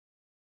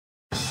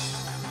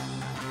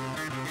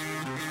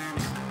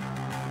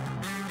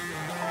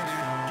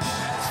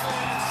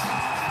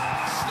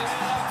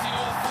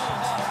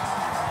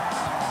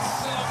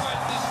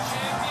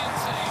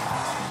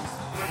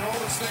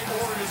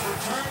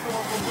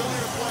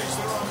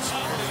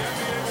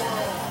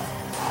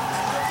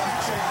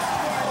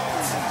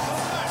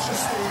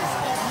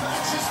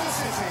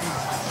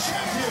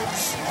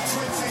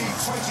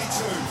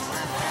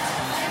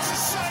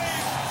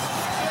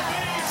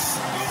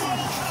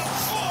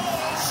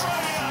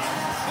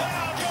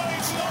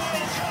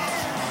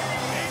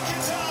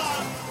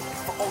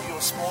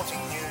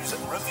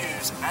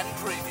news and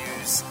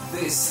previews.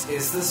 This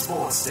is the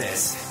Sports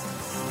Desk.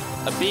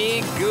 A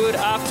big good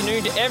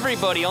afternoon to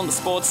everybody on the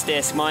Sports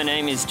Desk. My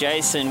name is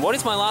Jason. What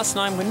is my last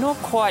name? We're not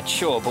quite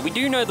sure, but we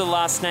do know the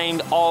last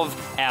name of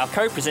our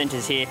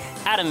co-presenters here,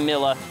 Adam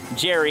Miller,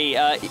 Jerry,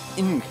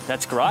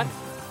 that's right.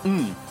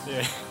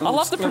 Yeah. I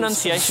love the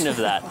pronunciation of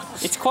that.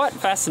 It's quite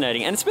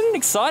fascinating, and it's been an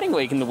exciting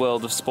week in the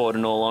world of sport,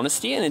 in all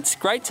honesty, and it's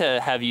great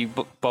to have you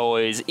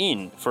boys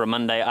in for a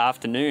Monday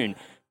afternoon.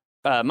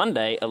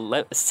 Monday,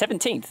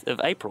 17th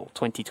of April,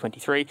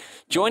 2023.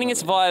 Joining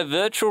us via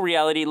virtual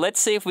reality.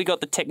 Let's see if we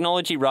got the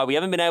technology right. We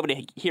haven't been able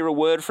to hear a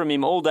word from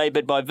him all day,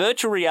 but by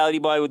virtual reality,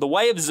 by the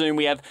way of Zoom,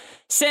 we have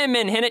Sam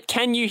Menhennett.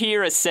 Can you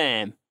hear us,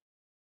 Sam?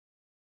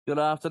 Good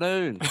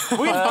afternoon.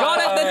 We've got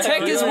it. The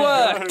tech has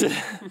worked.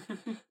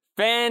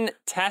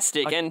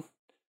 Fantastic. And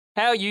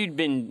how are you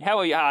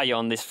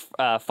on this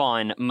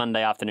fine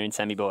Monday afternoon,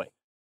 Sammy boy?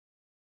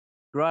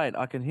 Great.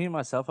 I can hear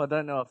myself. I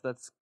don't know if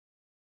that's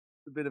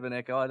a bit of an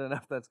echo. I don't know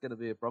if that's going to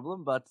be a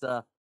problem, but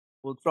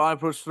we'll try and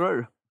push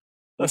through.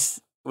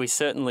 We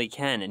certainly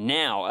can.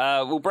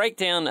 Now, we'll break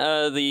down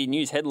the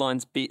news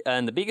headlines,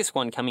 and the biggest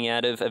one coming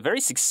out of a very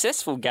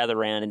successful gather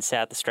round in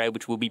South Australia,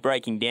 which we'll be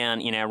breaking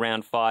down in our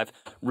Round 5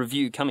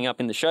 review coming up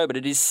in the show, but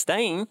it is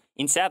staying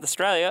in South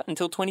Australia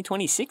until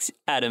 2026,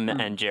 Adam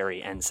and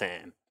Jerry and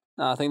Sam.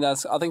 I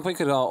think we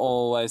could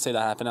always see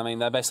that happen. I mean,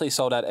 they basically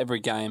sold out every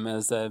game,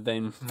 as they've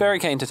been very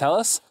keen to tell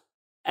us.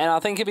 And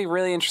I think it'd be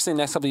really interesting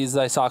next couple of years as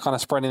they start kind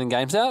of spreading the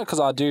games out, because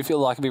I do feel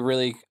like it'd be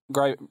really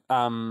great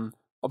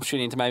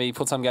opportunity to maybe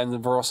put some games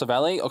in Barossa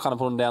Valley or kind of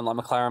put them down like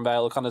McLaren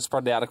Vale or kind of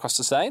spread it out across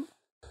the state.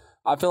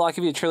 I feel like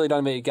if you truly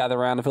don't be gather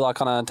around, I feel like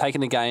kind of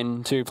taking the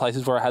game to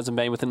places where it hasn't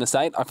been within the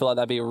state, I feel like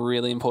that'd be a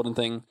really important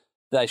thing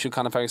they should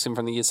kind of focus in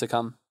from the years to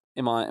come,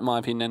 in my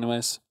opinion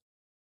anyways.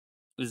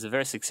 It was a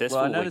very successful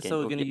Well, I noticed weekend.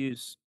 they were going to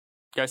use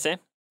Go, Sam.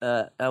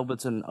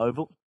 Alberton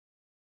Oval.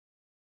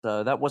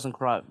 So that wasn't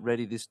quite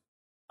ready this...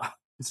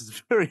 This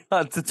is very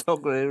hard to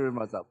talk when I hear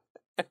myself.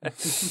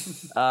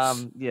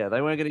 Yeah,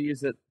 they weren't going to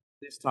use it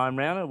this time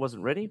round. It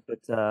wasn't ready, but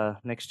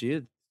next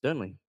year,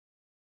 certainly.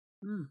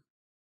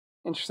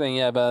 Interesting,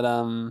 yeah, but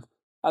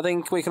I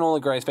think we can all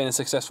agree it's been a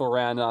successful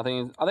round.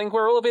 And I think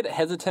we're all a bit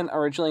hesitant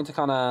originally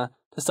to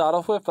start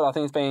off with, but I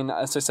think it's been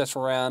a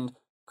successful round.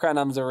 Crowd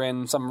numbers are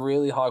in some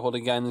really high quality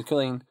games,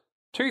 including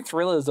 2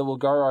 thrillers that will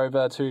go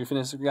over to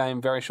finish the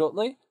game very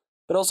shortly.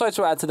 But also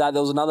to add to that,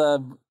 there was another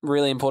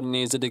really important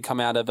news that did come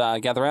out of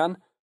Gather Round,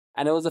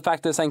 and it was the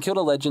fact that St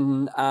Kilda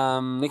legend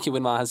Nicky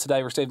Winmar has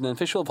today received an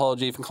official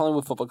apology from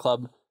Collingwood Football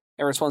Club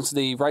in response to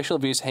the racial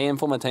abuse he and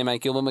former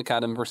teammate Gilbert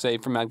McAdam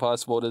received from Magpie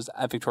supporters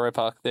at Victoria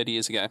Park 30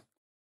 years ago.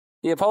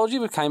 The apology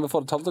came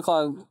before the top of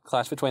the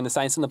clash between the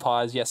Saints and the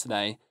Pies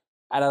yesterday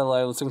at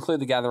Adelaide to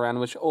include the Gather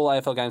Round, which all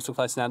AFL games took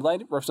place in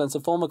Adelaide, represents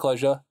a form of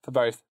closure for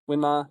both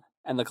Winmar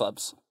and the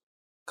clubs.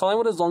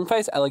 Collingwood has long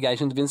faced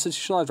allegations of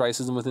institutionalised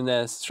racism within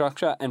their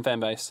structure and fan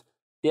base.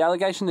 The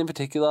allegations in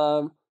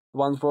particular, the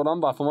ones brought on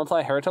by former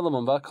player Herita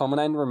Lumumba,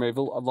 culminated in the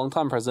removal of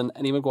long-time president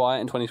Eddie Maguire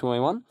in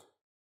 2021,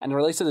 and the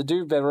release of the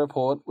Do Better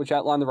report, which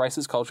outlined the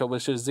racist culture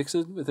which has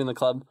existed within the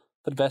club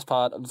for the best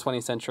part of the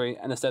 20th century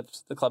and the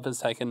steps the club has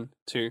taken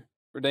to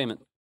redeem it.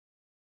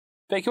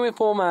 Speaking with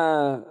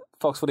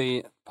Fox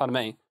Footy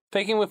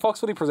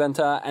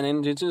presenter and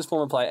Indigenous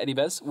former player Eddie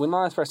Bess,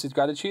 Winmar expressed his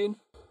gratitude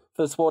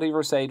for the support he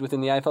received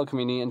within the AFL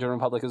community and general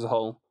public as a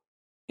whole.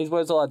 His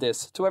words are like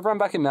this: "To everyone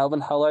back in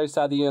Melbourne, hello,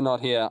 sad that you're not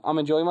here. I'm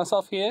enjoying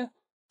myself here.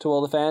 To all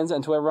the fans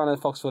and to everyone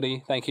at Fox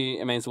Footy, thank you,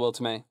 it means the world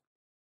to me."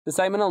 The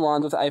statement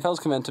aligns with AFL's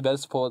commitment to better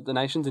support the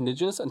nation's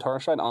Indigenous and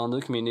Torres Strait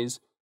Islander communities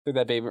through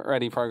their Be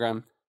Ready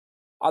program.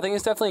 I think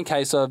it's definitely a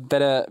case of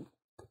better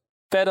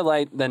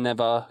late than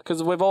never,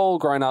 because we've all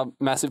grown up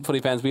massive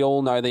footy fans. We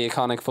all know the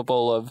iconic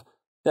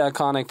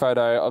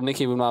photo of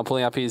Nicky Winmar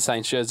pulling up his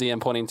Saints jersey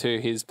and pointing to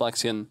his black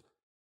skin.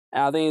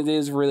 I think it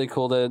is really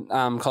cool that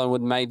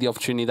Collingwood made the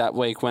opportunity that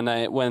week when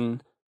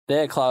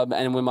their club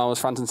and Winmar was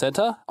front and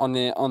centre on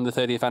the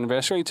 30th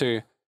anniversary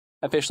to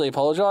officially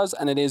apologise,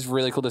 and it is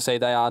really cool to see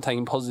they are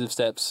taking positive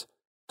steps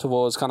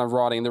towards kind of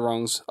righting the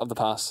wrongs of the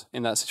past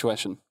in that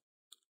situation.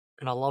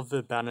 And I love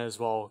the banner as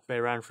well. They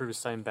ran through the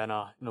same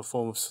banner in a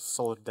form of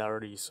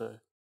solidarity. So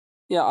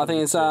yeah, I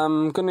think it's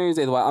good news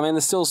either way. I mean,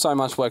 there's still so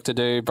much work to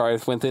do,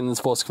 both within the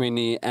sports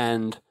community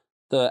and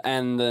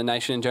the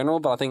nation in general.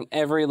 But I think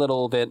every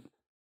little bit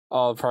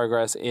of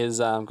progress is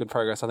good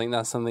progress. I think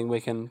that's something we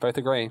can both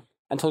agree.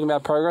 And talking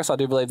about progress, I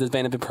do believe there's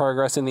been a bit of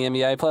progress in the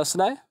NBA playoffs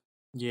today.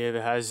 Yeah,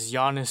 there has.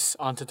 Giannis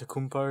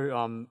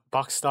Antetokounmpo,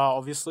 Bucks star,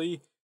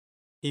 obviously.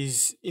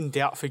 He's in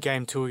doubt for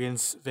Game 2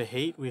 against the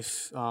Heat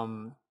with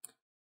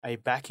a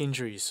back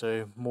injury,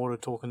 so more to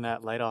talk on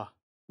that later.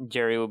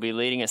 Jerry will be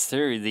leading us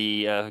through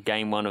the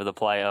Game 1 of the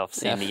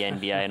playoffs in the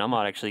NBA, and I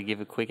might actually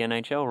give a quick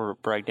NHL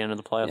breakdown of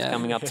the playoffs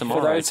coming up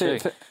tomorrow.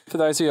 For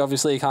those who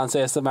obviously can't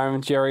see us at the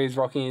moment, Jerry's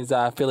rocking his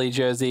Philly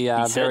jersey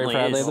very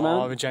proudly at the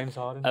moment. James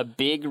Harden. A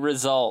big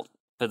result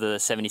for the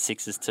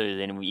 76ers too.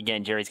 Then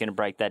again, Jerry's going to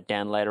break that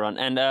down later on.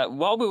 And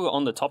while we were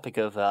on the topic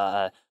of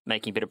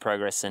making a bit of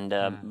progress and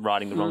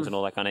righting the wrongs and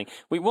all that kind of thing,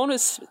 we want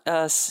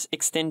to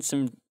extend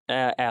some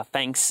our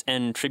thanks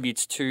and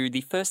tributes to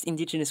the first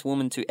Indigenous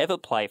woman to ever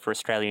play for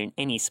Australia in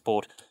any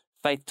sport,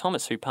 Faith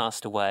Thomas, who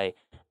passed away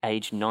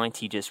aged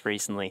 90 just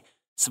recently.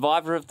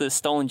 Survivor of the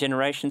Stolen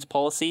Generations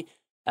policy,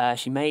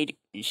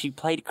 she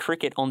played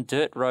cricket on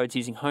dirt roads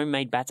using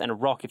homemade bats and a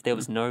rock if there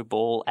was no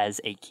ball as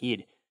a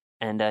kid.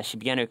 And she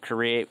began her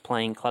career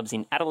playing clubs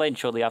in Adelaide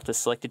shortly after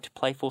selected to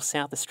play for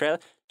South Australia.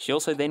 She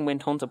also then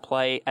went on to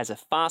play as a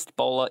fast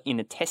bowler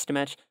in a test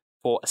match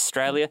for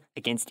Australia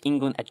against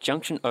England at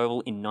Junction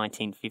Oval in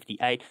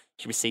 1958.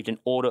 She received an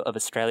Order of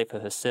Australia for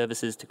her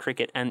services to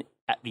cricket and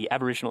at the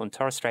Aboriginal and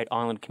Torres Strait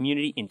Island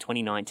community in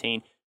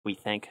 2019. We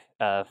thank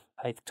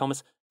Faith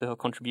Thomas for her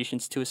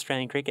contributions to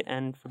Australian cricket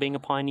and for being a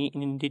pioneer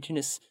in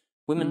Indigenous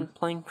women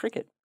playing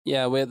cricket.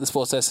 Yeah, we at the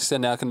Sports Desk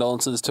extend our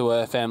condolences to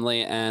her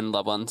family and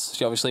loved ones.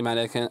 She obviously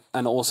made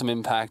an awesome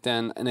impact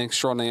and an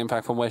extraordinary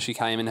impact from where she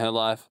came in her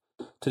life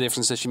to the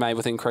differences she made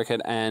within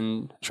cricket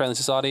and Australian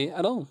society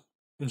at all.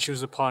 And she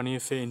was a pioneer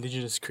for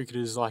Indigenous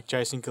cricketers like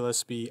Jason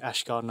Gillespie,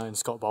 Ash Gardner and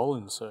Scott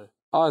Boland. So.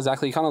 Oh,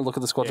 exactly. You kind of look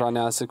at the squad right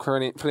now. It's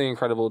pretty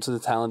incredible to the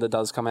talent that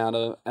does come out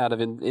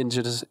of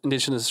Indigenous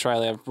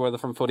Australia, whether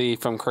from footy,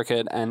 from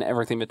cricket, and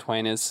everything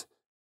between.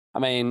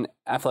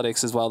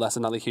 Athletics as well. That's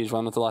another huge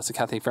one with the likes of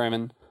Kathy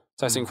Freeman.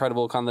 So it's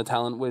incredible kind of the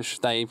talent which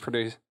they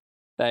produce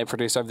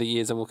over the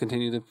years and will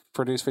continue to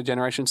produce for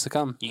generations to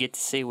come. You get to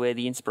see where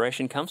the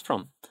inspiration comes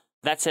from.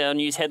 That's our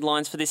news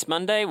headlines for this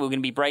Monday. We're going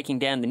to be breaking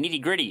down the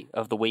nitty-gritty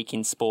of the week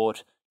in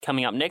sport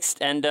coming up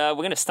next, and we're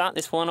going to start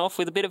this one off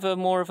with a bit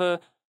more of a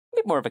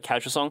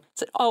casual song.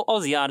 It's an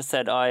Aussie artist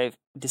that I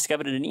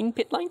discovered at an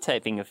in-pit lane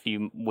taping a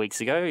few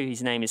weeks ago.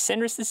 His name is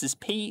Senris. This is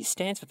P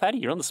stands for Paddy.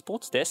 You're on the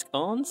Sports Desk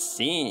on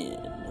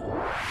SYN.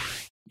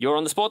 You're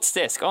on the Sports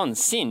Desk on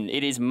SYN.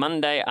 It is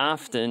Monday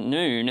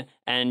afternoon,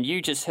 and you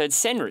just heard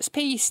Senris.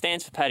 P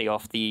stands for Paddy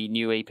off the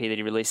new EP that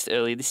he released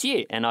earlier this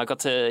year, and I got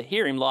to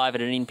hear him live at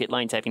an in-pit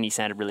lane taping. He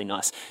sounded really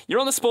nice. You're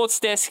on the Sports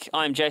Desk.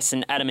 I'm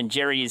Jason, Adam and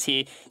Jerry is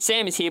here.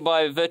 Sam is here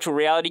by virtual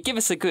reality. Give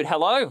us a good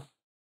hello.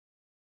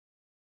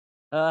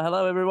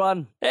 Hello,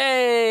 everyone.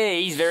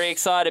 Hey, he's very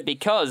excited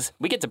because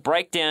we get to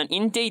break down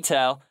in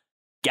detail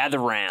Gather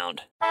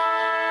Round.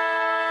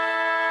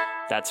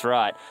 That's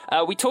right.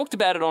 We talked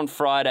about it on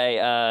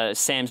Friday.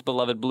 Sam's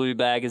beloved Blue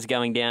Baggers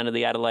going down to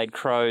the Adelaide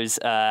Crows.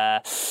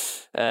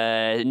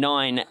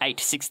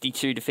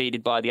 9-8-62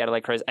 defeated by the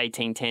Adelaide Crows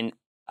 18-10.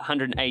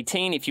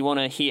 118. If you want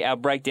to hear our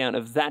breakdown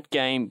of that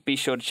game, be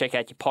sure to check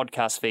out your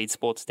podcast feed,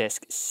 Sports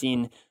Desk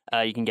SYN.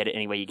 You can get it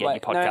anywhere you get your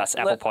podcasts,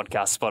 Apple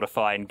Podcasts,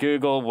 Spotify, and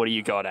Google. What do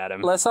you got,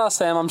 Adam? Let's ask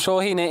Sam. I'm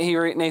sure he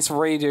needs to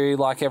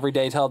redo every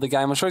detail of the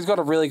game. I'm sure he's got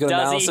a really good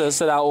analysis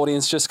that our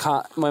audience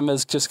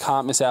members just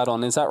can't miss out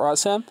on. Is that right,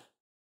 Sam?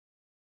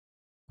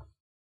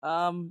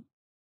 Well,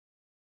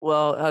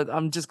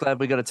 I'm just glad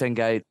we got a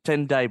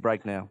 10-day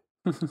break now.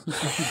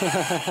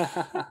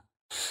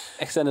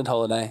 Extended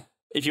holiday.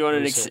 If you want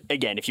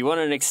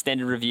an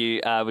extended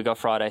review, we got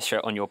Friday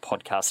straight on your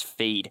podcast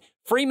feed.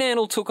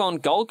 Fremantle took on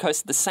Gold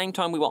Coast at the same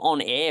time we were on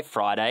air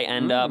Friday,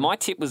 and my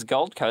tip was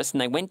Gold Coast,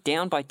 and they went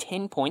down by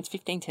 10 points,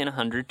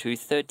 15-10-100 to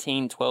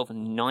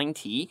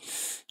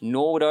 13-12-90.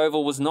 Norwood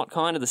Oval was not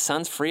kind of the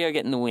Suns. Freo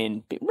getting the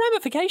win. Bit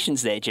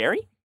ramifications there,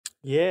 Jerry.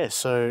 Yeah,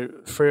 so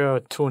Freo are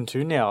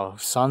 2-2 now.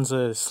 Suns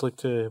are slipped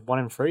to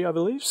 1-3, I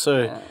believe.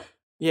 So,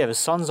 yeah, the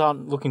Suns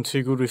aren't looking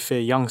too good with their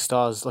young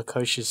stars,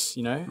 Lukosius,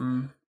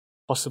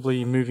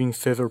 possibly moving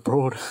further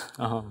abroad.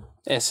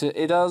 Yes,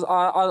 it does.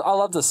 I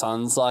love the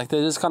Suns. They're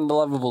just kind of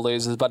lovable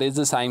losers, but it's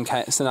the same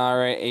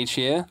scenario each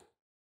year.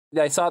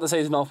 They start the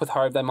season off with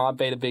hope they might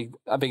beat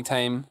a big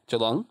team,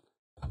 Geelong,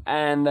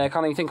 and they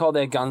kind of think all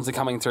their guns are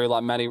coming through,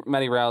 like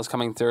Matty Rao's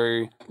coming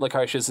through,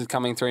 Lukosius is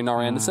coming through,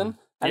 Nor Anderson,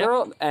 and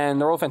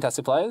they're all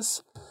fantastic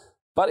players.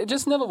 But it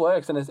just never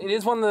works, and it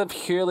is one of the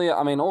purely.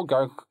 All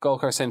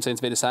Gold Coast teams seem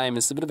to be the same.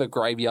 It's a bit of a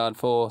graveyard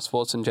for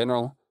sports in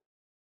general.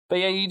 But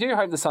yeah, you do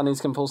hope the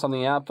Sunnies can pull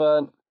something out,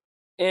 but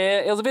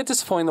it was a bit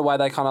disappointing the way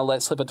they kind of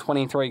let slip a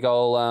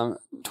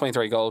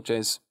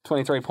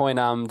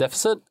 23-point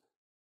deficit.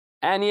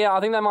 And yeah, I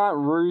think they might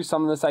rue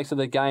some of the stakes of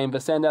the game, but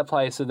standout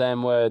players for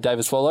them were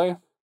David Swallow.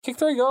 Kicked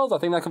 3 goals. I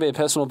think that could be a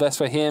personal best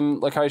for him.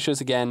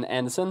 Lukosius again,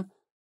 Anderson.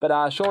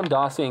 But Sean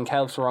Darcy and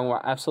Caleb Sarong were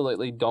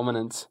absolutely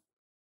dominant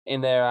in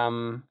their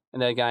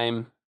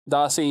game.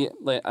 Darcy,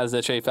 as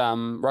their chief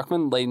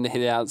ruckman, leading the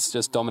hitouts,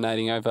 just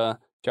dominating over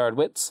Jared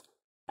Witts.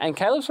 And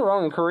Caleb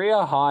Sarong, a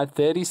career high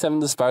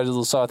 37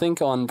 disposals. So I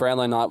think on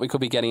Brownlow night we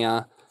could be getting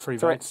a Three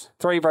votes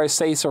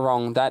C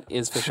Sarong. That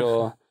is for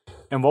sure.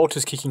 And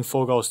Walter's kicking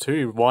 4 goals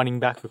too, winding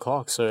back the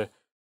clock. So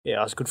yeah,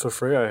 that's good for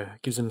Freo.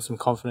 Gives them some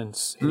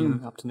confidence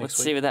heading up to next week.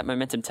 Let's see where that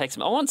momentum takes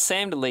them. I want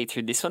Sam to lead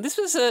through this one. This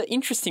was an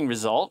interesting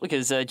result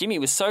because Jimmy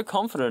was so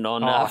confident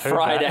on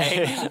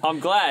Friday. I'm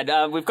glad.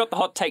 We've got the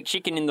hot take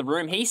chicken in the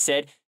room. He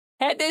said,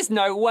 hey, there's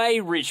no way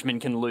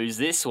Richmond can lose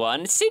this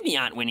one. Sydney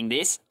aren't winning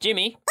this.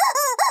 Jimmy.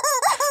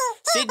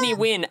 Sydney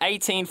win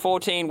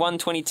 18-14,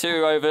 122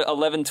 over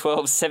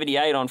 11-12,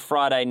 78 on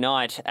Friday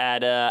night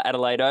at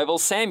Adelaide Oval.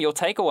 Sam, your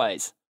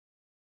takeaways?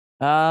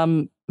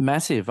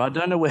 Massive. I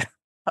don't know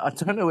I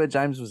don't know where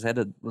James was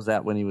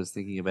at when he was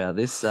thinking about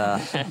this.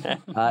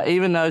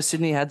 Even though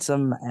Sydney had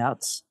some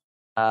outs,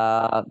 they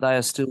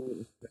are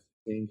still a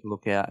team to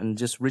look out. And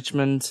just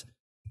Richmond,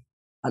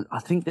 I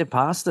think they're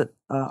past it.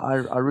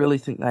 I really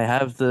think they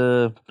have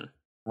the.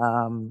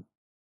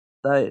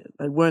 They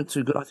weren't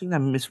too good. I think they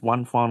missed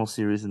one final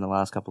series in the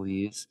last couple of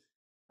years.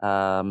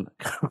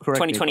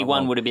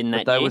 2021 would have been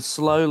that they year. were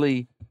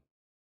slowly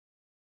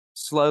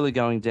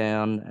going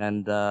down,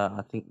 and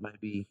I think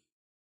maybe.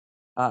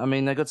 I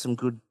mean, they got some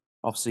good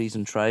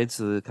off-season trades.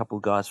 So a couple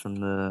of guys from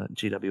the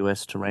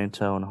GWS,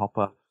 Taranto and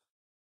Hopper.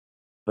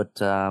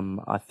 But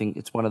I think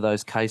it's one of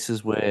those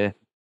cases where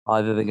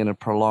either they're going to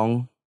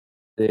prolong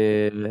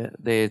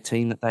their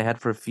team that they had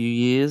for a few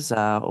years,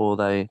 or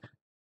they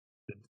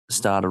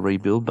start a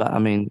rebuild. But I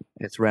mean,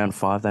 it's round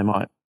 5; they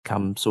might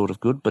come sort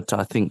of good. But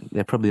I think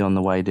they're probably on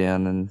the way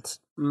down,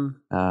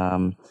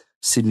 and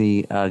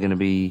Sydney are going to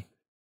be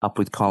up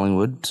with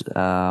Collingwood,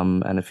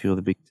 and a few of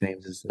the big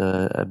teams is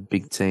a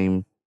big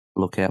team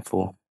to look out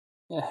for.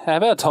 Yeah. How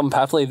about Tom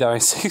Papley, though?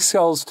 6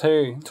 goals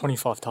too.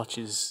 25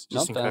 touches, Not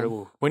just bad.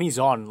 incredible. When he's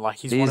on, like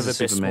he's He one is of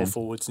the a best Superman. small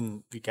forwards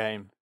in the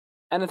game.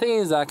 And the thing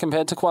is that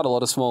compared to quite a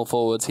lot of small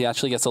forwards, he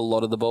actually gets a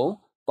lot of the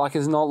ball. Like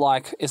it's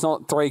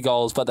not 3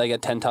 goals, but they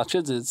get 10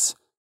 touches. It's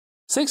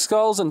 6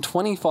 goals and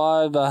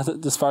 25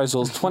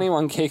 disposals,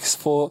 21 kicks,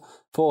 4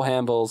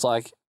 handballs.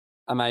 Like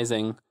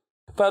amazing.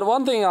 But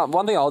one thing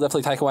I'll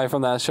definitely take away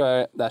from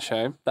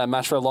that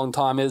match for a long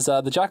time is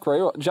the Jack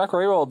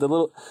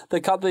Rewald,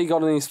 the cut that he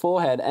got on his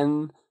forehead,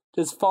 and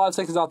just 5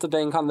 seconds after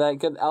being kind of that,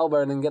 get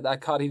elbowed and get that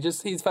cut,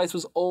 his face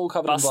was all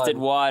covered Busted in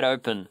blood. wide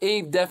open.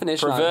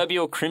 Definition.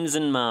 Proverbial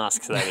crimson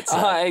mask, they would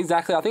say.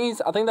 Exactly. I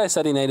think they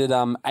said he needed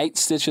 8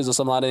 stitches or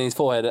something like that in his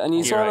forehead, and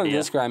you saw it on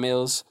Instagram. It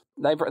was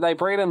they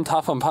breed him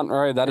tough on Punt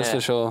Road. That is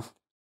for sure.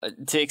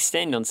 To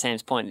extend on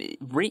Sam's point,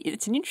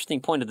 it's an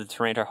interesting point of the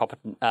Taranto Hopper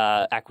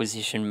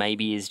acquisition.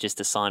 Maybe is just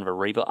a sign of a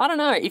rebuild. I don't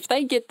know if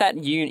they get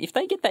that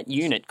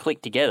unit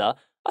clicked together.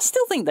 I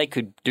still think they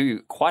could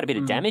do quite a bit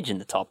of damage in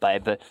the top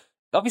 8, but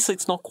obviously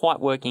it's not quite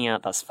working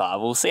out thus far.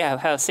 We'll see how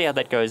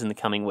that goes in the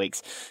coming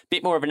weeks.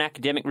 Bit more of an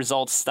academic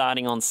result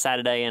starting on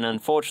Saturday, and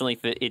unfortunately,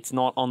 it's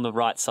not on the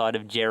right side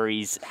of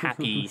Jerry's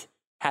happy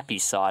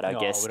side, I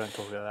guess. We don't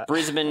talk about that.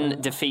 Brisbane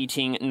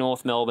defeating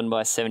North Melbourne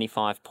by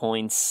 75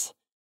 points.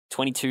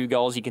 22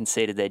 goals you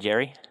conceded there,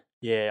 Jerry.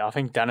 Yeah, I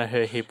think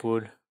Danaher,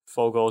 Hipwood,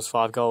 4 goals,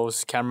 5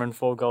 goals. Cameron,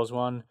 4 goals,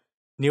 1.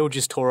 Neil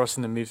just tore us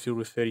in the midfield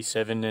with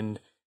 37,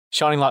 and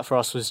shining light for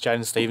us was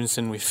Jaden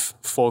Stevenson with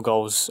 4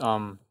 goals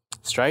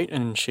straight,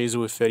 and Sheezel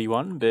with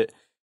 31. But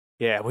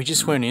yeah, we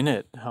just weren't in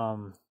it.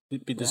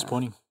 Bit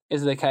disappointing.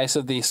 Is it a case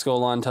of the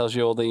scoreline tells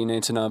you all that you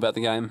need to know about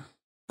the game?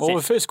 Well,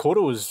 the first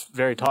quarter was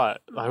very tight.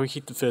 Like we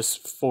kicked the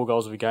first 4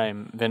 goals of the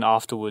game. Then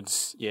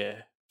afterwards,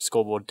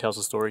 scoreboard tells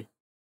the story.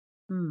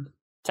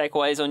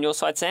 Takeaways on your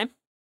side, Sam?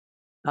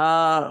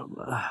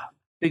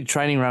 Big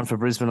training run for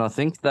Brisbane, I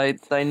think.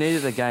 They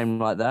needed a game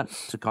like that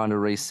to kind of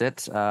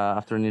reset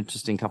after an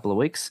interesting couple of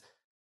weeks.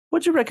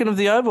 What do you reckon of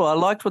the Oval? I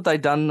liked what they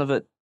done of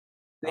it.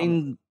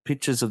 Seen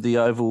pictures of the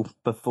Oval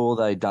before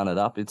they done it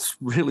up. It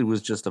really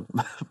was just a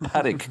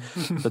paddock.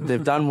 But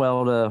they've done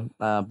well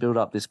to build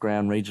up this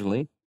ground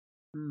regionally.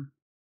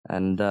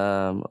 And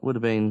it would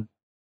have been...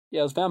 Yeah,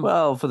 it was fun.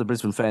 Well, for the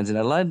Brisbane fans in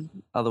Adelaide.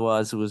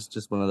 Otherwise, it was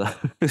just one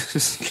of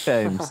those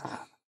games.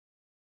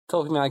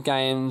 Talking about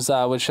games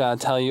which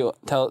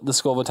the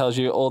scoreboard tells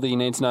you all that you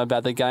need to know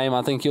about the game,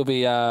 I think you'll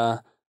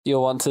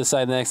want to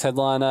say the next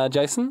headline,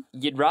 Jason?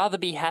 You'd rather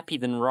be happy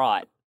than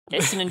right.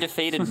 Essendon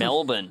defeated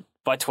Melbourne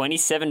by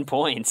 27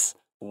 points.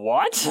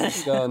 What?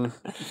 God,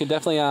 you could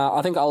definitely.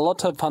 I think a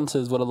lot of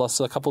punters would have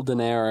lost a couple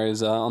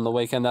dineros on the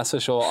weekend. That's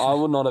for sure. I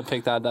would not have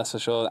picked that. That's for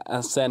sure.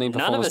 Outstanding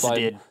performance. None of us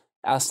did.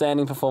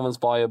 Outstanding performance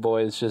by your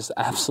boys. Just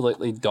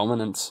absolutely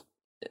dominant.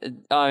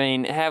 I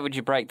mean, how would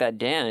you break that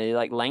down?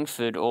 Like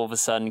Langford all of a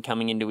sudden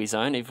coming into his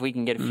own. If we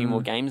can get a few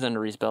more games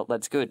under his belt,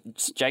 that's good.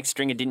 Jake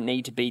Stringer didn't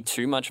need to be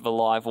too much of a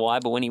live wire,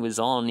 but when he was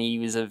on, he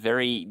was a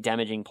very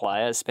damaging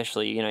player,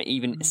 especially,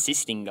 even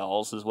assisting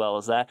goals as well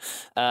as that.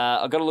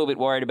 I got a little bit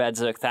worried about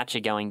Zerk Thatcher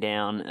going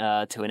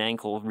down to an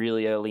ankle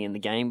really early in the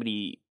game, but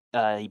he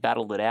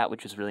battled it out,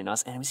 which was really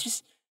nice. And it was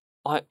just,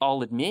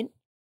 I'll admit,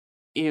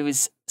 it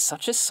was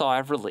such a sigh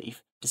of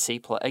relief to see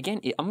play. Again,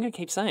 I'm going to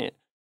keep saying it.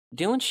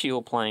 Dylan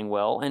Shield playing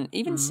well, and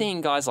even seeing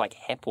guys like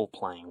Heppel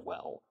playing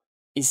well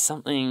is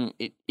something,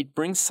 it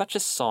brings such a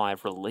sigh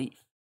of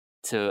relief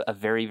to a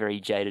very, very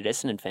jaded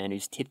Essendon fan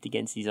who's tipped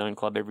against his own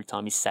club every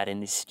time he's sat in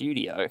this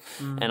studio.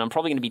 And I'm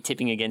probably going to be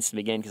tipping against them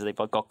again because they've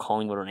got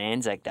Collingwood on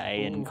Anzac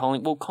Day. And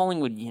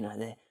Collingwood,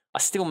 I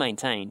still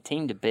maintain,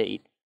 team to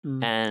beat.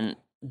 And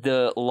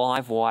the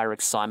live wire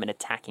excitement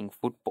attacking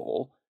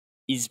football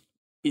is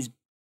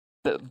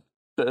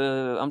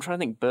I'm trying to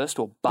think, burst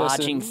or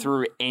barging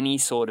through any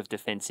sort of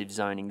defensive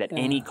zoning that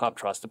any club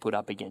tries to put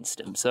up against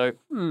them. So,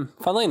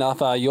 funnily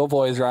enough, your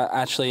boys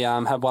actually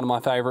have one of my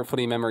favourite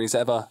footy memories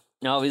ever.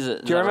 No, is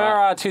it? Do you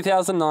remember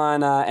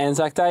 2009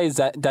 Anzac Day?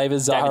 David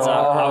Zaha?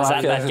 I was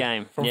at that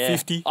game. From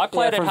 50? I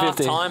played at from half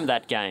 50. time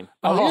that game.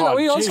 Oh,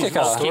 we odds geez, kicker.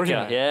 what a story.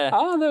 Kicker, yeah.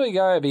 Oh, there we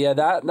go. But yeah,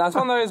 that's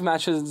one of those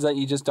matches that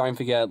you just don't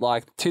forget.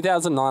 Like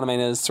 2009, I mean,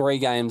 there's 3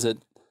 games that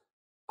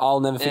I'll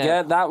never forget.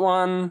 Yeah. That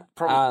one,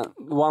 the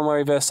one where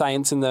we versed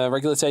Saints in the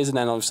regular season,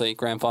 and obviously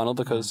grand final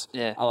because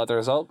I like the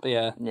result. But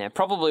yeah. Yeah,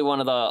 probably one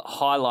of the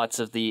highlights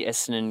of the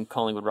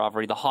Essendon-Collingwood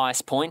rivalry, the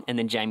highest point, and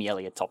then Jamie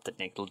Elliott topped it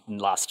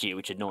last year,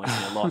 which annoys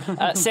me a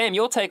lot. Sam,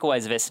 your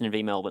takeaways of Essendon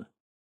v Melbourne?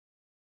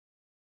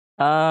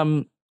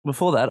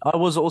 Before that, I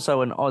was also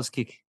an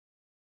Auskick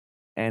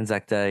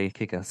Anzac Day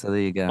kicker, so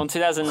there you go. On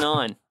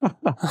 2009.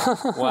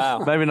 Wow.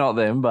 Maybe not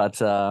them, but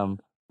What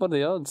are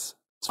the odds?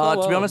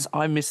 to be honest,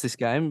 I missed this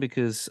game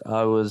because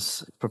I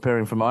was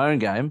preparing for my own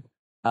game.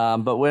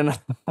 But when we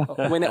checked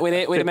demand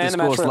the a match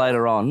scores report.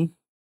 later on,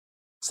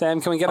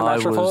 Sam, can we get a I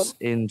match was report?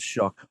 in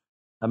shock.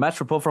 A match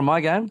report from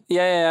my game?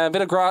 Yeah, a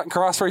bit of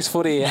grassroots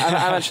footy.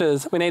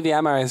 Amateurs. We need the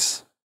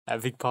ammos.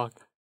 At Vic Park.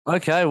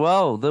 Okay,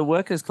 well, the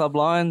Workers Club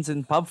Lions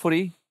in pub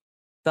footy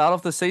start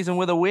off the season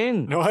with a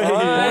win. No,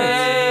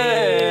 Hey!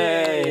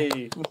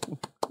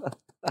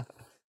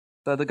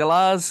 So the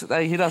Galahs,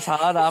 they hit us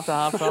hard after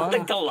half The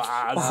time,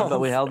 glass.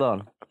 but we held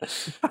on.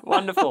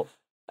 Wonderful.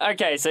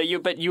 Okay, so you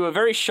were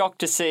very shocked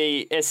to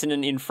see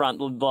Essendon in front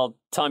by the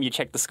time you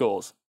checked the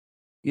scores.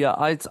 Yeah,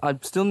 I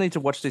still need to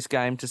watch this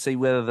game to see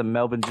whether the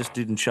Melbourne just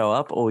didn't show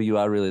up or you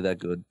are really that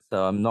good.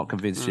 So I'm not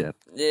convinced yet.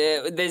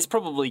 Yeah, there's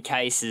probably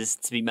cases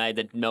to be made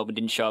that Melbourne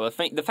didn't show up. I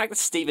think the fact that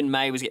Stephen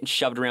May was getting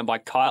shoved around by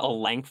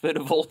Kyle Langford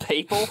of all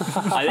people,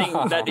 I think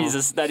that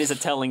is a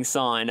telling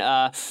sign.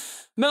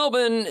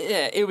 Melbourne,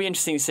 yeah, it'll be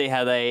interesting to see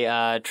how they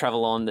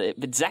travel on.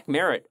 But Zach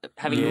Merritt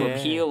having to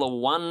appeal a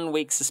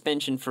 1-week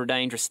suspension for a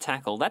dangerous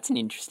tackle, that's an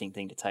interesting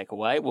thing to take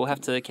away. We'll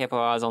have to keep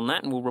our eyes on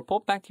that, and we'll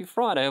report back to you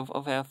Friday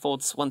of our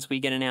thoughts once we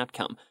get an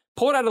outcome.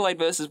 Port Adelaide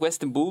versus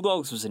Western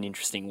Bulldogs was an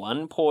interesting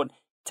one. Port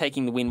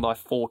taking the win by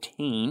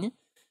 14.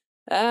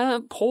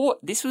 Port,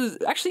 this was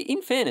actually,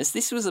 in fairness,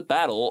 this was a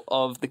battle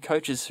of the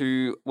coaches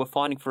who were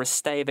fighting for a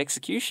stay of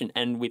execution.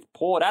 And with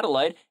Port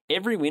Adelaide,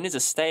 every win is a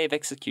stay of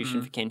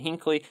execution for Ken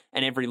Hinkley,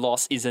 and every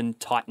loss is a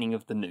tightening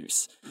of the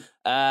noose.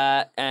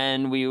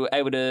 And we were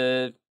able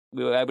to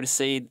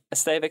see a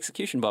stay of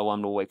execution by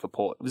 1 week for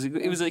Port.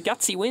 It was a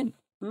gutsy win.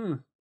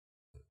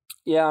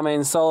 Yeah, I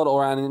mean, solid all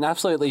round in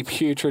absolutely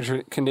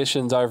putrid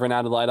conditions over in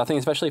Adelaide. I think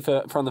especially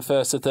from the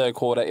first to third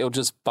quarter, it was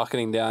just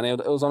bucketing down.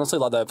 It was honestly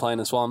like they were playing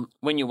a swamp.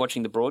 When you're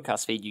watching the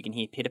broadcast feed, you can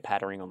hear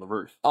pitter-pattering on the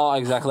roof. Oh,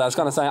 exactly. I was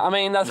going to say, I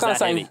mean, that's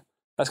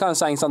kind of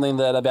saying something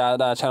that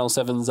about Channel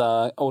 7's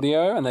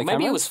audio and their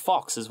Maybe cameras. it was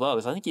Fox as well,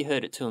 because I think you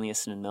heard it too on the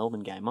Essendon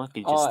Melbourne game. Might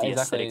be just the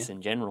exactly. aesthetics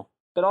in general.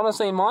 But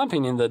honestly, in my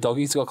opinion, the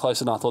Doggies got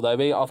closer than I thought they'd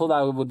be. I thought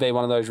they would be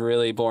one of those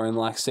really boring,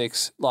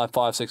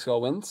 5-6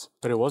 goal wins.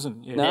 But it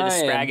wasn't. Yeah. No. They're the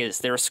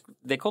Scraggers.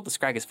 They're called the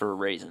Scraggers for a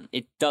reason.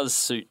 It does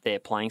suit their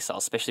playing style,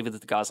 especially with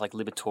the guys like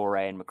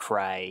Liberatore and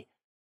McRae.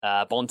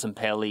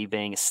 Bontempelli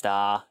being a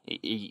star,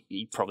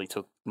 he probably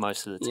took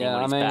most of the team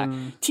on his back.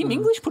 Tim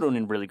English put on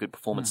a really good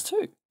performance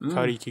too.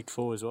 Cody kicked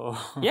 4 as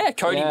well. Yeah,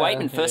 Cody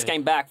Waitman, first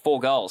game back, 4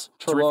 goals.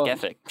 Terrific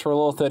effort.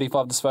 Trelaw,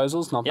 35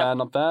 disposals.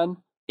 Not bad.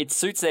 It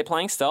suits their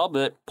playing style,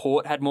 but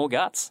Port had more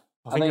guts.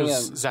 I think it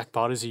was Zach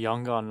Butters, a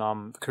young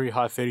gun, career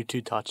high 32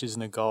 touches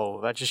and a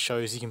goal. That just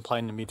shows he can play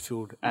in the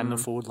midfield and the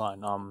forward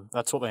line.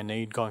 That's what they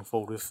need going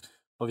forward with,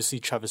 obviously,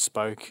 Travis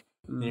Spoke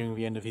nearing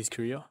the end of his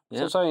career.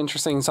 It's also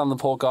interesting, some of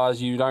the Port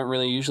guys you don't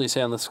really usually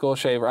see on the score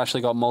sheet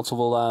actually got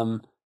multiple...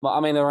 I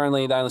mean, they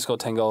only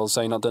scored 10 goals,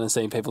 so you're not going to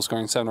see people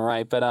scoring 7 or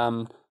 8,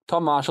 but...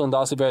 Tom Marshall and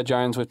Darcy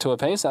Bird-Jones with 2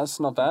 apiece, that's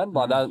not bad.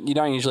 Like that, you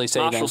don't usually see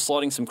Marshall them.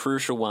 slotting some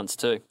crucial ones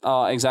too.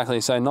 Oh, exactly,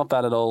 so not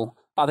bad at all.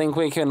 I think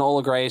we can all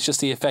agree it's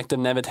just the effect of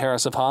never tear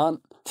us apart.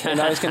 In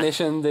those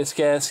conditions, they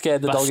scared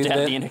the Bust Doggies a out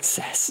bit. the in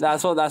excess.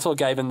 That's what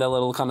gave them the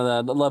little kind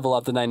of the level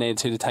up that they needed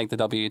to take the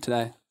W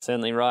today.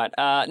 Certainly right.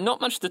 Not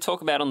much to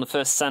talk about on the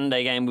first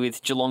Sunday game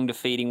with Geelong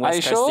defeating Are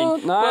West you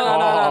Coast. sure?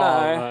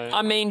 No.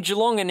 I mean,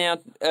 Geelong are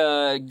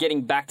now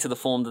getting back to the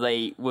form that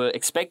they were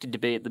expected to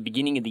be at the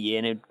beginning of the year,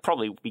 and it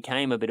probably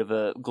became a bit of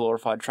a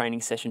glorified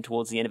training session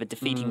towards the end of it,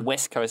 defeating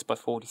West Coast by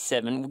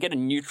 47. We'll get a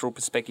neutral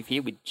perspective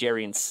here with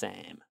Jerry and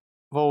Sam.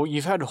 Well,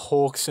 you've had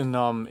Hawks and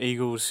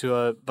Eagles, who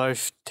are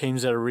both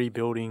teams that are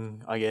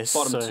rebuilding, I guess.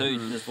 Bottom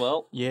 2 as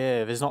well.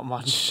 Yeah, there's not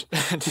much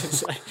to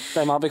say.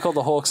 They might be called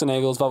the Hawks and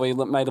Eagles, but we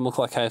made them look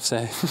like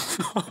KFC.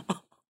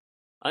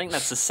 I think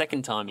that's the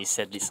second time you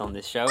said this on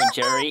this show. And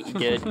Jerry,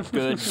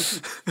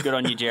 good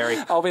on you, Jerry.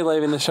 I'll be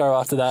leaving the show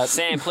after that.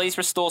 Sam, please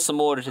restore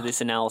some order to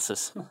this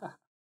analysis.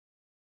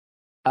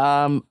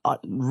 I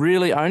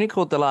only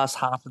caught the last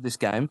half of this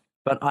game,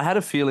 but I had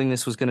a feeling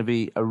this was going to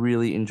be a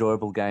really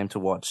enjoyable game to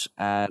watch.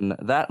 And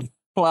that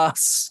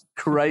last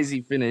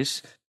crazy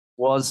finish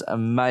was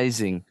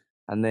amazing.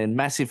 And then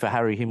massive for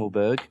Harry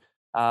Himmelberg.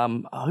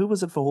 Who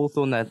was it for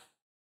Hawthorn that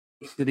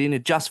kicked it in?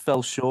 It just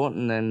fell short,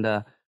 and then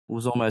it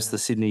was almost the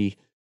Sydney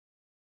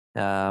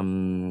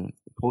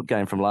Port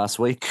game from last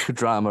week.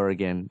 Drama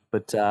again,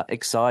 but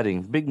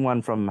exciting. Big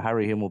one from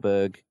Harry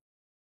Himmelberg.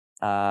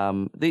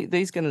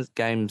 These kind of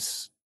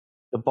games,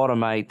 the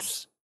bottom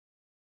 8,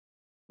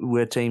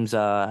 where teams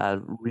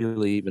are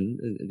really even,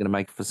 are going to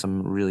make for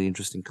some really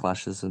interesting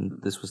clashes,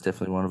 and this was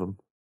definitely one of them.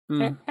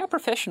 How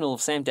professional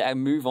of Sam to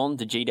move on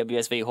to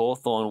GWSV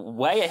Hawthorn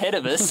way ahead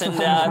of us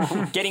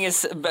and getting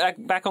us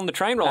back on the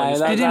train rolling.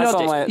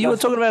 You were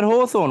talking about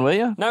Hawthorn, were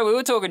you? No, we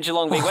were talking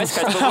Geelong v West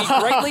Coast, but we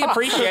greatly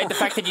appreciate the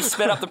fact that you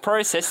sped up the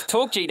process to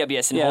talk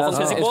GWS and Hawthorn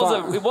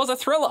because it was a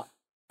thriller.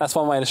 That's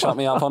one way to shut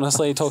me up,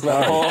 honestly, talk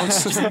about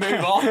Hawks. Just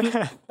move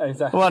on.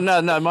 Exactly. Well,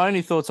 no, my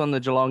only thoughts on the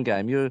Geelong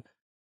game, you're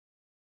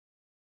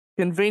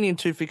convenient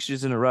 2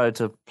 fixtures in a row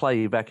to play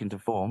you back into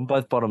form,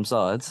 both bottom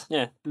sides.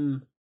 Yeah.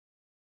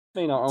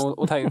 You know,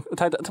 we'll take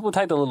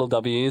the little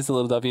W's,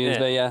 but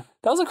yeah,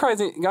 that was a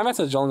crazy. Going back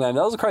to the Geelong game,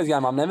 that was a crazy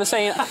game. I've never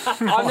seen. It's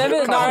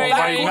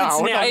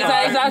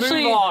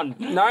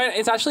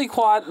actually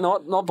quite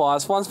not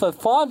biased. Once for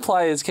 5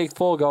 players kicked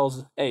 4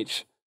 goals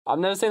each. I've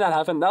never seen that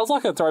happen. That was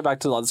like a throwback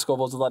to like the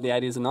scoreboards of like the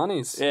 80s and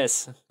 90s.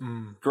 Yes.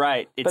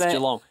 Great. It's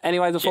Geelong.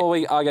 Anyway, before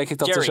we get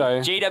kicked off the show.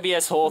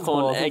 GWS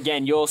Hawthorn,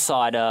 again, your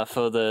side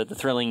for the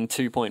thrilling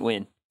 2-point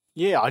win.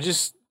 Yeah,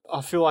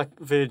 I feel like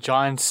the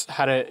Giants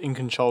had it in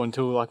control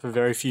until like the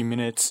very few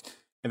minutes.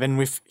 And then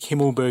with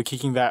Himmelberg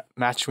kicking that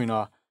match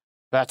winner,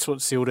 that's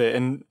what sealed it.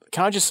 And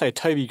can I just say,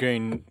 Toby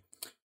Green,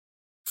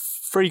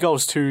 3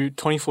 goals,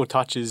 24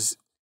 touches.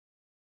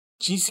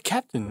 He's the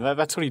captain.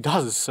 That's what he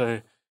does. So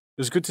it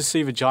was good to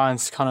see the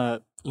Giants kind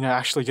of,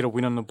 actually get a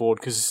win on the board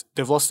because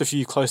they've lost a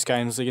few close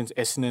games against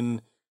Essendon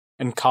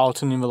and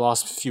Carlton in the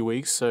last few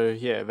weeks. So,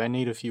 yeah, they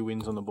need a few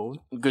wins on the board.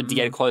 Good to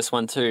get a close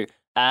one too.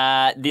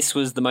 This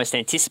was the most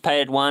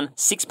anticipated one.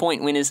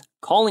 6-point winners,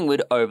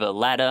 Collingwood over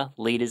ladder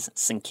leaders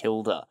St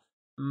Kilda.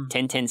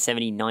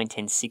 10-10-70,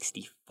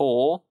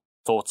 9-10-64.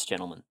 Thoughts,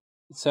 gentlemen?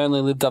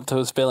 Certainly lived up to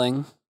his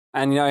billing.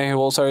 And you know who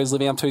also is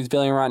living up to his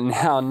billing right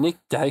now? Nick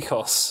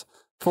Dacos.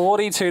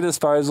 42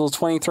 disposals,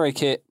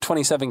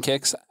 27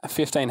 kicks,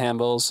 15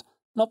 handballs.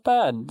 Not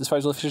bad.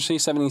 Disposal efficiency,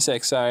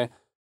 76. So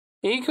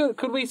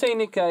could we see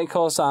Nick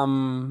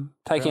Dacos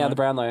taking out the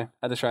Brownlow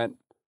at this rate?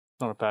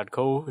 Not a bad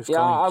call.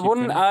 I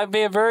wouldn't. I'd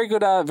be a very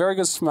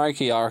good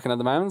smoky, I reckon, at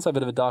the moment. So a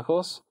bit of a dark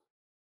horse.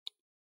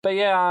 But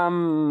yeah,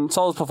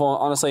 Sol's performance,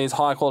 honestly, is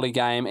high quality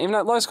game. Even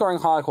though low scoring,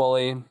 high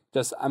quality,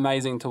 just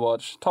amazing to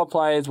watch. Top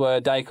players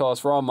were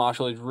Dacos, Rowan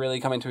Marshall, who's really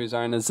coming to his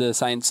own as the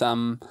Saints'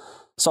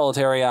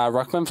 solitary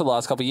ruckman for the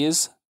last couple of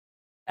years.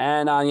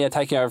 And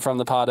taking over from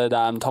the parted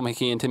Tom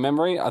Hickey and Tim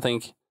Membry, I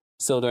think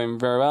still doing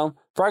very well.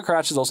 Bro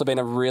Crouch has also been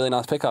a really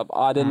nice pickup.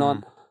 I did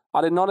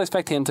not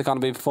expect him to kind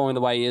of be performing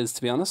the way he is,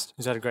 to be honest.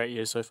 He's had a great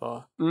year so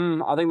far.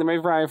 I think the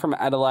move away from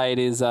Adelaide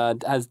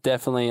has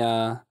definitely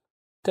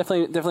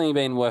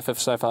been worth it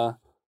so far.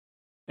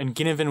 And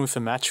Ginnivan with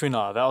the match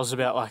winner, that was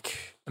about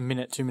like a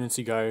minute, 2 minutes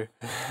ago.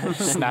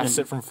 Snaps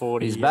it from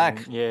 40. He's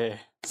back. Yeah.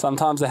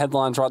 Sometimes the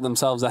headlines write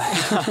themselves out.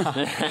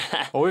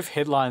 Or with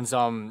headlines,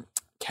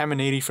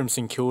 Caminiti from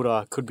St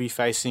Kilda could be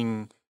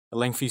facing a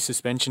lengthy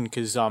suspension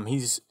because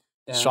he's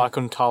strike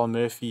on Tyler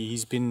Murphy.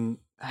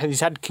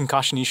 He's had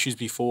concussion issues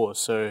before,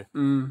 so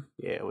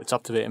it's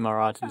up to the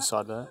MRI to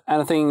decide that.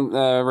 And I think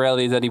the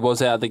reality is that he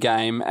was out of the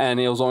game, and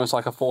it was almost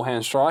like a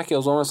forehand strike. It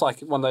was almost like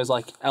one of those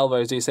like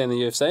elbows you see in the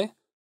UFC,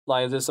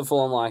 like just a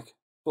full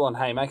on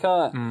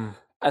haymaker.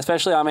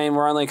 Especially, I mean,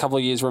 we're only a couple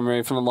of years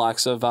removed from the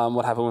likes of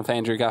what happened with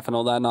Andrew Gaff and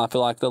all that, and I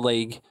feel like the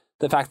league,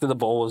 the fact that the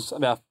ball was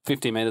about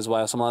 50 metres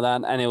away or something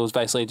like that, and it was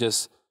basically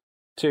just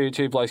two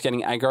blokes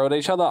getting aggro at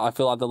each other, I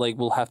feel like the league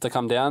will have to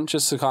come down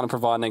just to kind of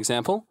provide an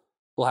example.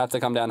 We'll have to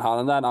come down hard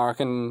on that. And I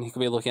reckon he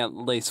could be looking at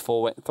least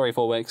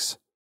 3-4 weeks.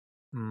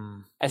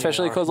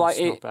 Especially because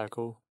it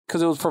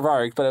was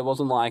provoked, but it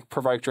wasn't like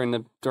provoked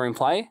during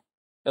play.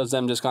 It was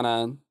them just kind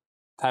of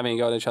having a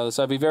go at each other.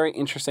 So it'd be very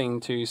interesting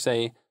to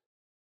see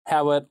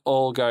how it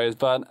all goes.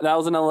 But that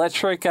was an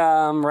electric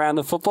round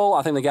of football.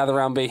 I think the Gather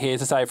Round will be here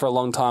to stay for a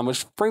long time,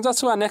 which brings us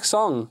to our next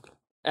song.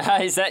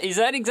 Is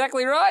that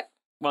exactly right?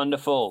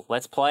 Wonderful.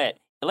 Let's play it.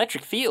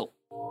 Electric Feel.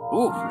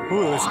 Ooh,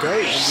 let's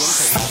go.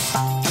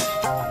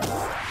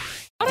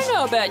 I don't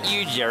know about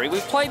you, Jerry.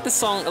 We've played the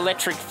song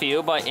Electric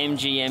Feel by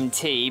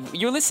MGMT.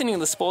 You're listening to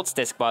the Sports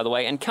Desk, by the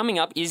way, and coming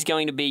up is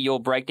going to be your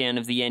breakdown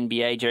of the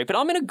NBA, Jerry. But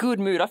I'm in a good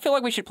mood. I feel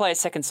like we should play a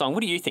second song.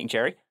 What do you think,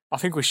 Jerry? I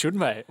think we should,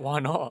 mate.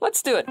 Why not?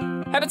 Let's do it.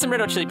 How about some Red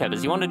Hot Chili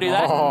Peppers? You want to do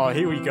that? Oh,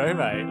 here we go,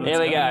 mate.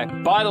 Here we go.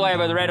 By the way,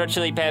 by the Red Hot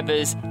Chili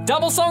Peppers,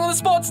 double song on the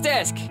Sports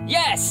Desk.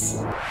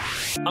 Yes!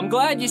 I'm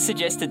glad you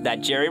suggested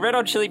that, Jerry. Red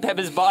Hot Chili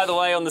Peppers, by the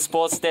way, on the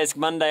Sports Desk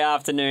Monday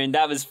afternoon.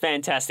 That was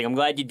fantastic. I'm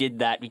glad you did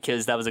that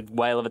because that was a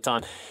whale of a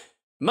time.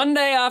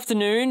 Monday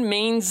afternoon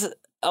means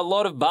a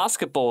lot of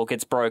basketball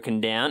gets broken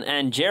down,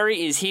 and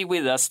Jerry is here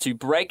with us to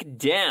break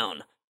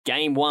down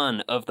Game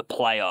 1 of the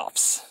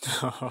playoffs.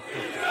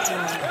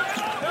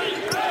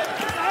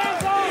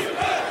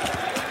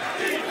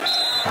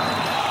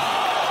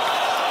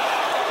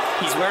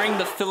 He's wearing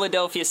the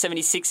Philadelphia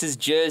 76ers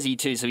jersey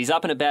too, so he's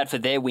up and about for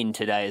their win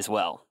today as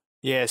well.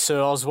 Yeah,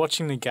 so I was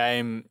watching the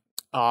game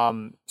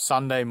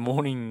Sunday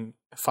morning.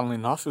 Funnily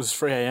enough, it was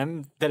 3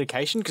 a.m.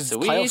 dedication because So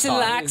it's playoff easy time.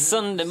 like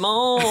Sunday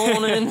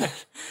morning.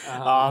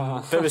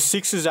 The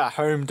Sixers at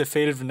home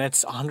defeated the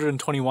Nets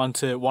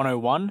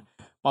 121-101.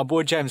 My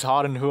boy James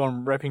Harden, who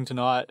I'm repping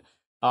tonight,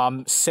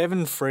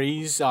 7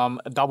 threes, a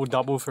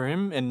double-double for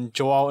him, and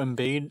Joel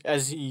Embiid,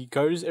 as he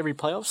goes every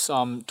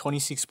playoffs,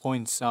 26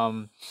 points.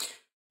 And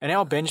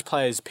our bench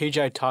players,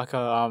 PJ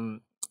Tucker,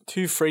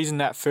 2 threes in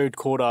that third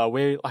quarter,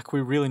 where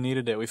we really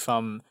needed it with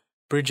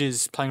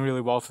Bridges playing really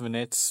well for the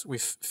Nets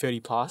with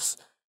 30+.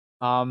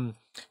 And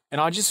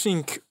I just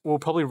think we'll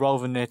probably roll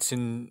the Nets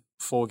in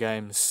 4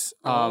 games,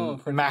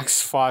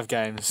 max 5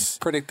 games.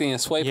 Predicting a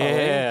sweep.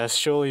 Yeah,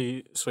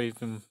 surely sweep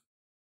them.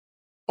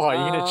 Oh, are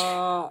you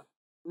gonna?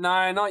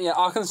 No, not yet.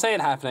 I can see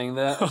it happening,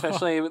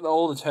 especially with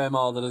all the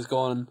turmoil that has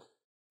gone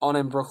on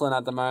in Brooklyn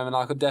at the moment.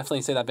 I could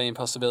definitely see that being a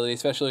possibility,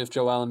 especially with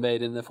Joel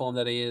Embiid in the form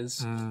that he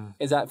is.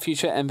 Is that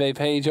future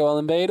MVP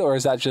Joel Embiid, or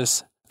is that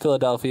just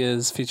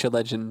Philadelphia's future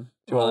legend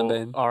Joel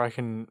Embiid? I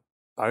reckon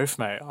both,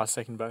 mate. I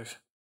second both.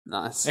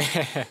 Nice.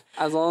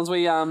 As long as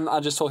we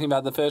are just talking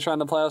about the first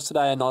round of playoffs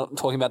today and not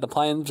talking about the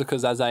play-ins,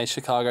 because as a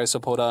Chicago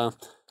supporter,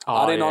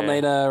 I do not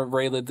need to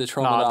relive the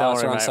trauma that I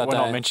saw on Saturday.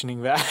 We're not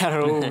mentioning that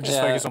at all. Just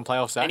focus on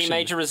playoffs action.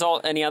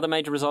 Any other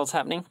major results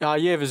happening?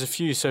 Yeah, there's a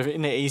few. So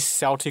in the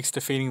East, Celtics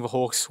defeating the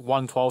Hawks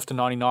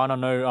 112-99. I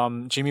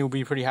know Jimmy will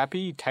be pretty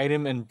happy.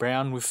 Tatum and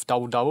Brown with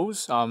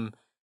double-doubles. I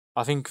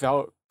think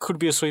that could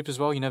be a sweep as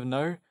well. You never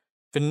know.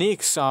 The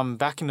Knicks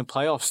back in the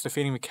playoffs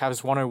defeating the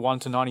Cavs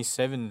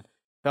 101-97.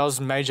 That was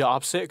a major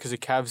upset because the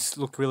Cavs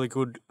looked really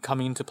good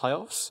coming into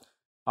playoffs.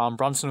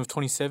 Brunson with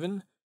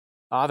 27.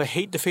 The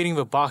Heat defeating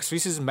the Bucks.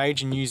 This is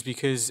major news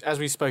because, as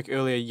we spoke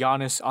earlier,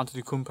 Giannis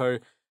Antetokounmpo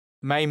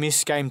may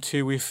miss Game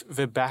 2 with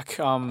the back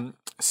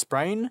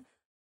sprain.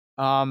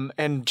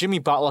 And Jimmy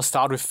Butler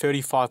started with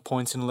 35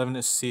 points and 11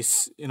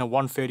 assists in a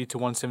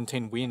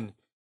 130-117 win.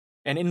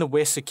 And in the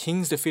West, the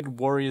Kings defeated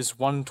Warriors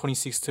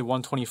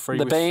 126-123.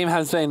 The beam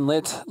has been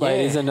lit,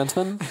 ladies and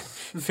gentlemen.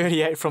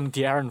 38 from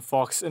De'Aaron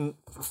Fox, and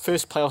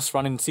first playoffs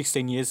run in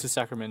 16 years for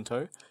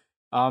Sacramento.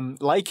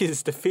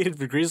 Lakers defeated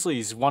the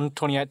Grizzlies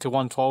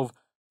 128-112.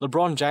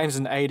 LeBron James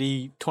and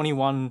AD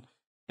 21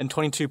 and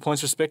 22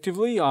 points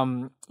respectively.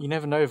 You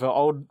never know, the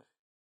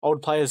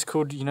old players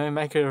could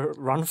make a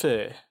run for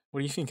it. What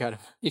do you think, Adam?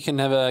 You can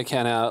never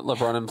count out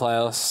LeBron in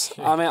playoffs.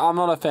 I mean, I'm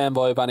not a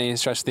fanboy by any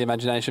stretch of the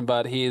imagination,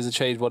 but he has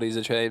achieved what he's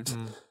achieved.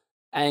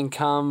 And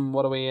come,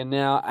 what are we in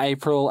now?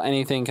 April,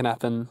 anything can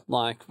happen.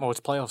 Well, it's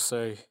playoffs,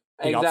 so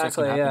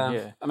exactly,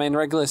 yeah. I mean,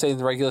 regular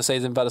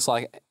season, but it's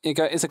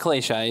it's a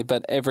cliche,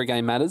 but every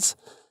game matters.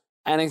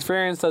 And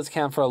experience does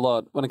count for a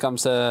lot when it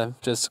comes to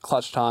just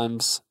clutch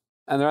times.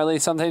 And really,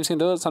 some teams can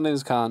do it, some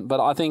teams can't. But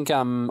I think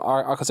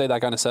I could see that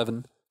going to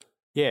 7.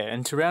 Yeah,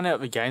 and to round out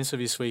the games for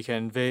this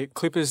weekend, the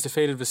Clippers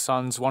defeated the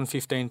Suns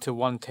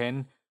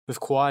 115-110, with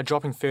Kawhi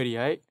dropping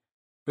 38.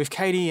 With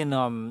KD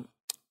and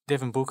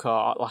Devin Booker,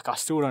 I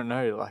still don't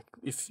know,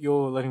 if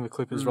you're letting the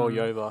Clippers roll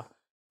you over.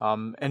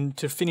 And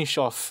to finish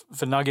off,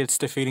 the Nuggets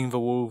defeating the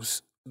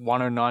Wolves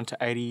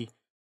 109-80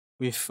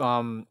 with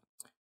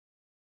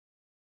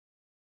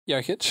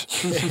Jokic.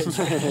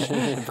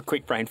 A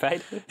quick brain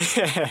fade.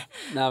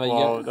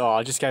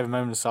 I just gave a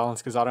moment of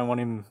silence because I don't want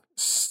him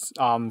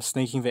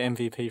sneaking the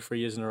MVP 3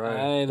 years in a row.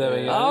 Hey, there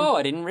we go. Oh,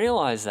 I didn't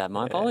realise that.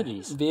 My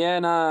apologies.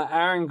 Vienna,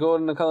 Aaron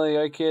Gordon, Nikola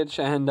Jokic,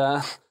 and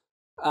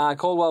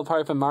Caldwell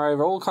Pope and Murray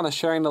were all kind of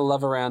sharing the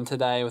love around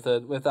today with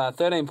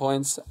 13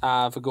 points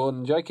for Gordon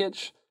and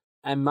Jokic,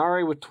 and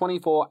Murray with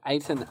 24,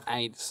 8 and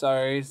 8. So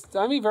it's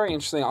going to be very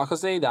interesting. I could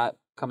see that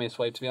coming a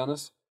sweep, to be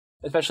honest,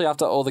 especially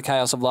after all the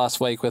chaos of last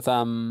week with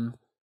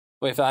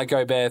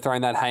Gobert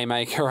throwing that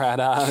haymaker at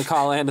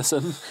Kyle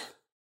Anderson.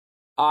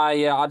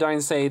 I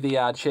don't see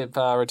the chip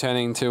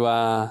returning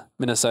to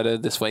Minnesota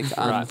this week,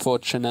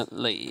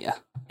 unfortunately.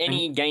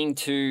 Any Game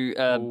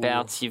 2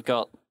 bouts you've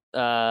got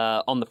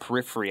on the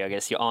periphery, I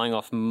guess, you're eyeing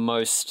off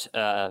most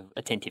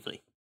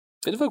attentively?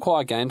 Bit of a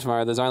quiet game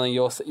tomorrow. There's only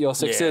your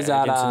Sixers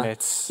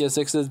your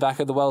Sixers back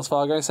at the Wells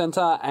Fargo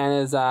Center,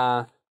 and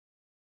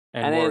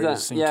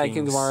Warriors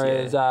Kings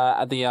Warriors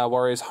at the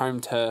Warriors home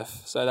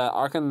turf. So that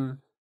I reckon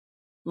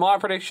my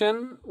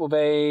prediction will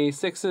be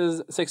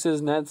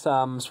Sixers Nets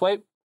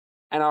sweep,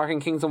 and I reckon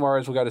Kings and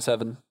Warriors will go to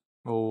 7.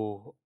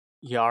 Oh,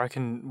 yeah, I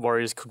reckon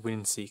Warriors could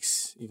win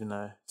 6, even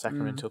though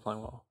Sacramento are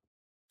playing well.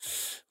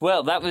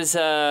 Well, that was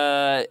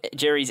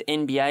Jerry's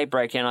NBA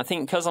breakdown. I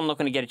think because I'm not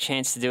going to get a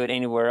chance to do it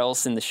anywhere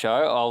else in the show,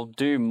 I'll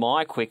do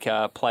my quick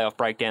playoff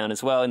breakdown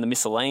as well in the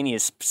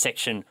miscellaneous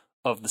section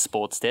of the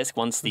Sports Desk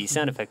once the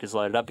sound effect is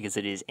loaded up, because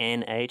it is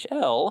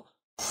NHL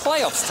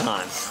playoffs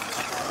time.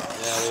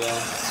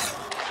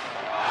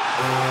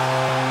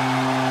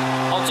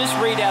 I'll just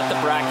read out the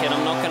bracket.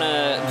 I'm not going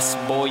to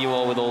bore you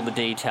all with all the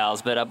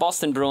details, but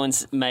Boston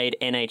Bruins made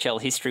NHL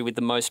history with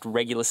the most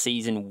regular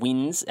season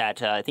wins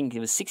at, I think it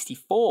was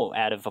 64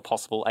 out of a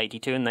possible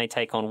 82, and they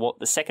take on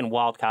the second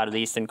wild card of the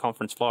Eastern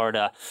Conference,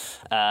 Florida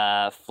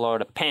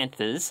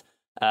Panthers.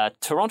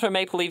 Toronto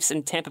Maple Leafs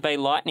and Tampa Bay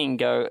Lightning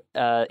go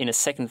in a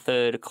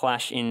second-third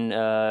clash in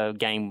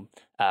game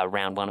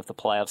round one of the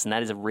playoffs, and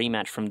that is a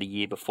rematch from the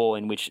year before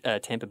in which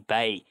Tampa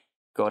Bay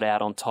got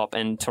out on top,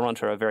 and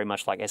Toronto are very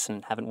much like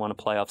Essendon, haven't won a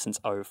playoff since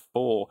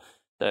 '04.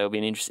 So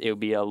it'll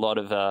be a lot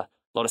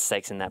of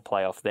stakes in that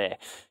playoff there.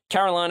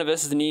 Carolina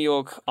versus the New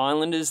York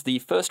Islanders, the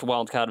first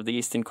wildcard of the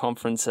Eastern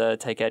Conference,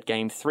 take out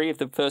Game 3 of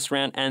the first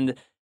round, and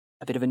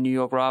a bit of a New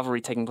York rivalry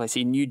taking place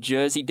here. New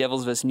Jersey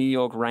Devils versus New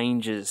York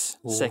Rangers,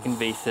 second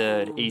v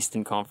third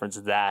Eastern Conference.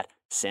 That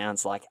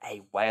sounds like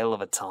a whale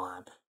of a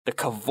time. The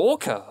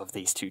Kavorka of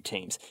these two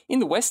teams. In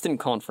the Western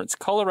Conference,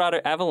 Colorado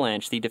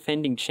Avalanche, the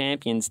defending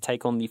champions,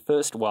 take on the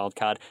first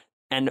wildcard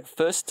and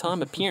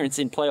first-time appearance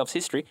in playoffs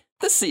history,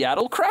 the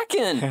Seattle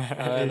Kraken.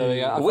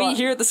 We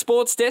here at the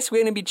Sports Desk, we're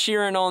going to be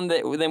cheering on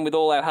them with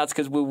all our hearts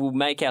because we will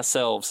make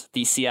ourselves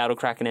the Seattle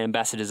Kraken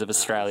ambassadors of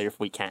Australia if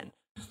we can.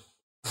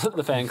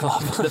 The fan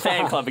club. The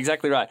fan club,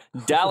 exactly right.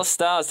 Dallas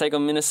Stars take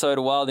on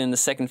Minnesota Wild in the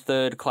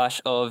second-third clash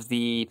of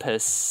the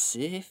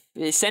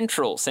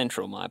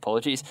Central, my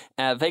apologies.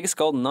 Vegas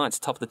Golden Knights,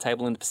 top of the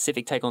table in the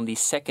Pacific, take on the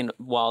second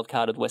wild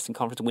card of the Western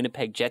Conference,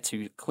 Winnipeg Jets,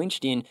 who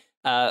clinched in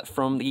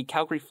from the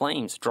Calgary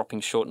Flames, dropping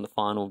short in the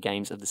final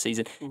games of the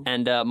season.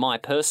 And my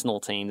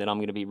personal team that I'm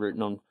going to be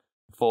rooting on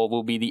for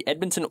will be the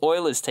Edmonton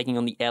Oilers taking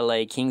on the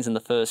LA Kings in the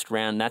first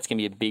round. That's going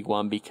to be a big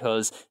one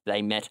because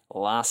they met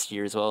last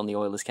year as well, and the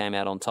Oilers came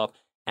out on top.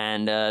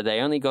 And they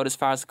only got as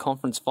far as the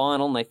conference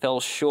final, and they fell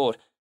short.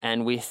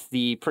 And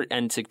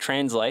to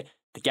translate,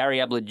 the Gary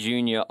Ablett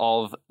Jr.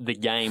 of the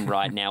game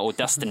right now, or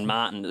Dustin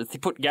Martin. If you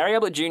put Gary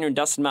Ablett Jr. and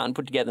Dustin Martin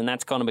put together, and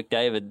that's Connor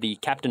McDavid, the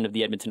captain of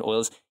the Edmonton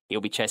Oilers.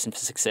 He'll be chasing for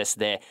success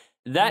there.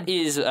 That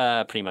is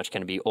pretty much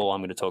going to be all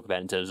I'm going to talk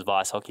about in terms of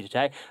ice hockey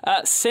today.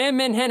 Sam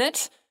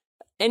Menhennet,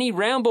 any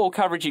round ball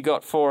coverage you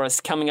got for us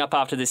coming up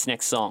after this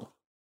next song?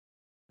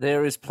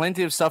 There is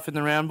plenty of stuff in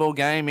the round ball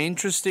game.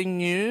 Interesting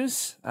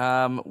news.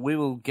 We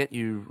will get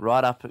you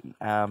right up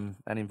and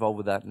involved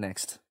with that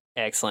next.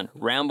 Excellent.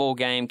 Round ball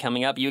game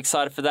coming up. You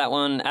excited for that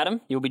one,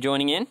 Adam? You'll be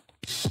joining in?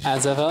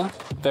 As ever,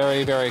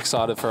 very, very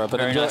excited for it. But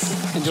very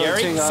nice.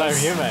 Jerry? Same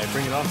here, mate.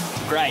 Bring it on.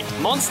 Great.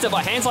 Monster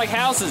by Hands Like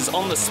Houses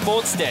on the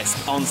Sports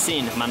Desk on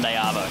SYN Monday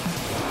Arvo.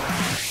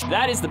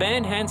 That is the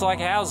band Hands Like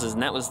Houses,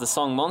 and that was the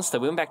song Monster.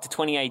 We went back to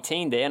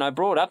 2018 there, and I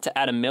brought up to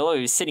Adam Miller,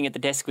 who's sitting at the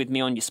desk with me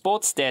on your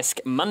Sports Desk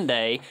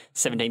Monday,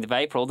 17th of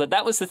April,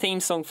 that was the theme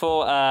song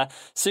for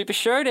Super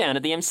Showdown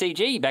at the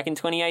MCG back in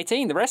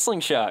 2018, the wrestling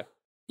show.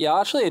 Yeah,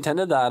 I actually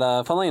attended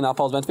that. Funnily enough,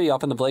 I was meant to be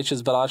up in the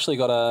bleachers, but I actually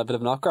got a bit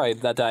of an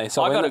upgrade that day.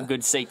 So I got a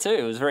good seat too.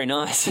 It was very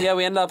nice. Yeah,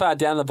 we ended up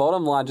down the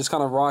bottom line, just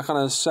kind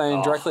of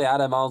staying directly at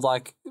him. I was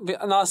like,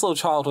 a nice little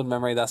childhood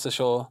memory, that's for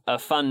sure. A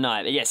fun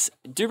night. Yes,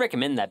 do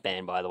recommend that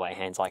band, by the way,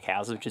 Hands Like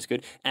Houses, which is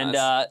good. And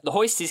the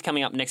Hoist is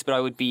coming up next, but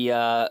it would be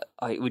a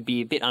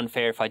bit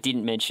unfair if I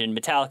didn't mention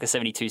Metallica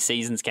 72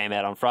 Seasons came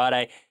out on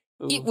Friday.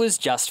 Ooh. It was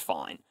just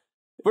fine.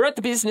 We're at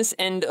the business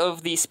end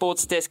of the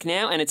Sports Desk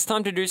now, and it's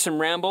time to do some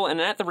round ball. And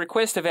at the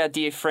request of our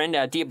dear friend,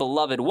 our dear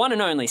beloved, one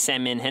and only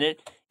Sam Menhennet,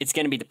 it's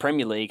going to be the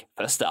Premier League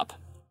first up.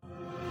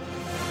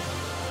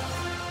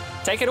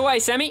 Take it away,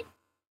 Sammy.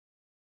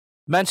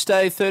 Match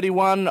day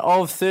 31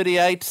 of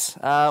 38,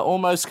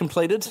 almost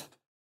completed.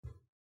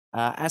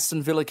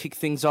 Aston Villa kicked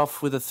things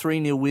off with a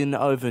 3-0 win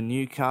over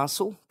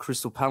Newcastle.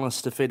 Crystal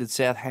Palace defeated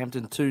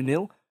Southampton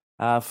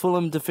 2-0.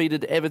 Fulham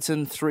defeated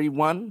Everton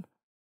 3-1.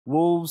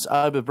 Wolves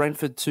over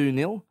Brentford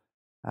 2-0.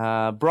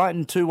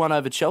 Brighton 2-1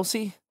 over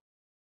Chelsea.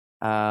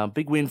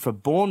 Big win for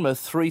Bournemouth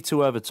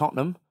 3-2 over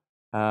Tottenham.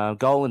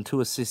 Goal and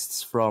 2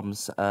 assists from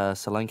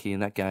Solanke in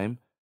that game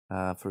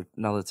for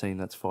another team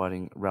that's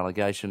fighting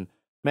relegation.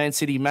 Man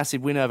City,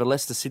 massive win over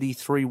Leicester City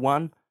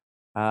 3-1.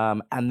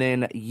 And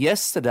then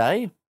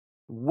yesterday,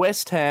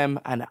 West Ham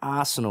and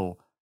Arsenal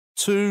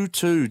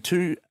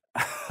 2-2.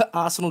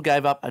 Arsenal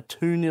gave up a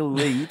 2-0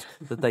 lead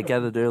that they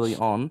gathered early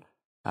on.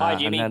 Hi,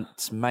 Jimmy. And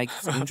that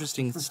makes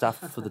interesting stuff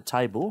for the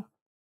table,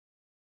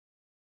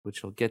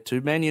 which we'll get to.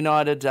 Man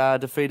United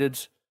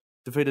defeated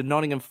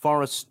Nottingham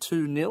Forest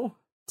 2-0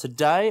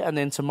 today, and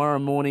then tomorrow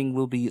morning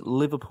will be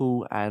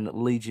Liverpool and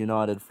Leeds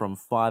United from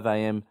 5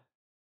 a.m.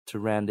 to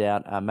round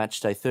out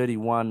match day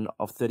 31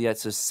 of 38.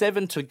 So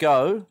 7 to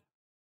go.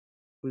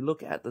 We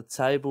look at the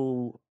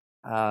table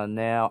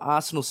now.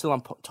 Arsenal still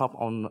on top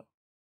on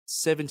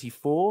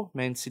 74.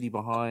 Man City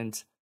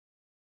behind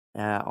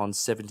on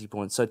 70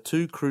 points. So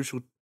 2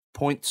 crucial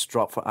points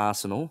drop for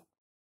Arsenal,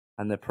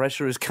 and the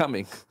pressure is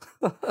coming.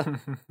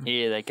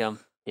 Here they come.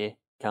 Here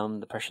come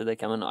the pressure. They're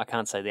coming. I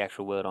can't say the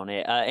actual word on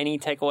air. Any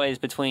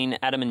takeaways between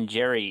Adam and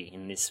Jerry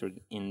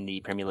in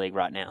the Premier League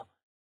right now?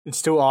 It's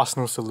still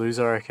Arsenal's to lose,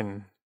 I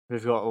reckon.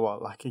 We've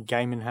got, like a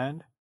game in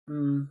hand?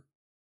 And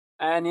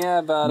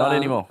yeah, but... Not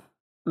anymore.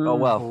 Oh,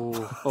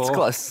 well. It's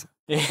close.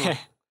 Yeah.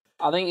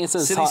 I think it's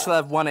City still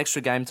have 1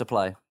 extra game to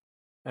play.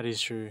 That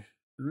is true.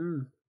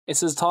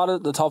 It's as tight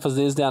at the top as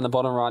it is down the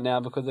bottom right now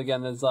because,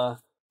 again, there's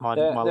My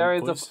There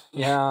is boys. I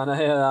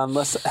know.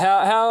 Leicester,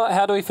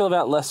 how do we feel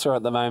about Leicester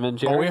at the moment,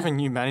 Jerry? Well, we have a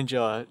new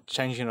manager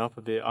changing it up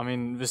a bit. I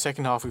mean, the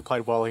second half we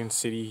played well against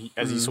City,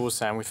 as you saw,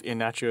 Sam, with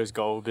Iheanacho's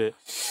goal a bit.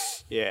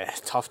 Yeah,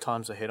 tough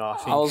times ahead, I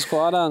think. I was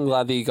quite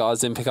glad that you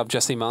guys didn't pick up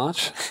Jesse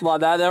March.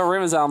 Like that, there were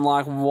rumours. I'm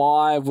like,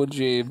 why would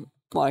you?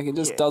 Like, it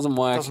just doesn't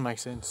work. It doesn't make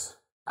sense.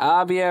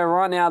 But yeah,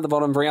 right now at the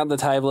bottom, bring up the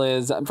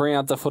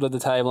foot of the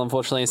table.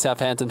 Unfortunately,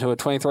 Southampton to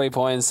 23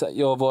 points.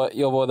 Your boy,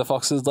 the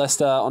Foxes,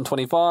 Leicester on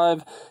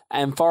 25,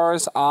 and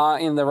Forest are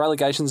in the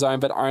relegation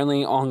zone, but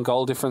only on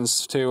goal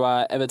difference to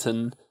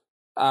Everton.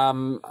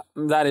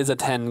 That is a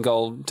 10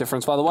 goal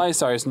difference, by the way.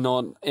 So it's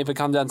not. If it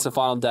comes down to the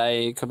final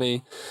day, it could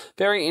be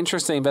very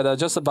interesting. But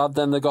just above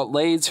them, they've got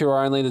Leeds, who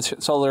are only the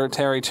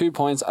solitary 2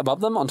 points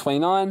above them on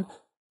 29.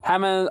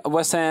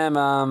 West Ham,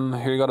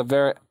 who got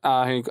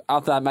who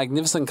after that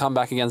magnificent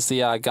comeback against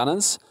the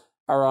Gunners,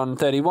 are on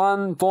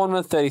 31.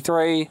 Bournemouth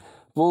 33,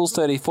 Wolves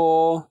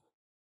 34,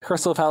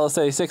 Crystal Palace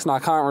 36, and I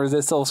can't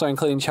resist also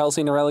including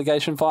Chelsea in a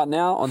relegation fight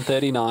now on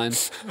 39.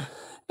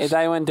 If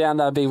they went down,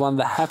 that'd be one of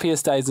the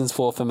happiest days in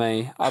sport for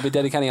me. I'll be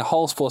dedicating a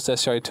whole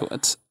Sportsdesk show to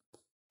it.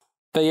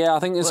 But yeah, I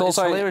think it's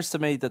also hilarious to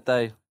me that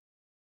they.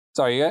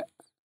 Sorry, you go.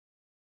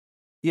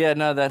 Yeah,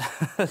 no, that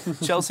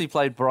Chelsea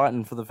played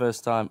Brighton for the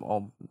first time.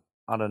 Or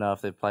I don't know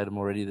if they've played them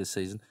already this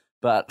season,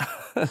 but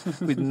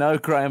with no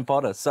Graham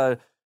Potter. So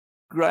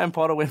Graham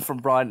Potter went from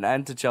Brighton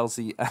and to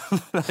Chelsea.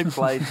 They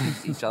played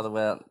each other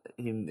without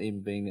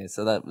him being there.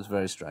 So that was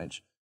very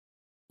strange.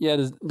 Yeah,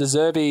 De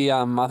Zerbi,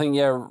 I think,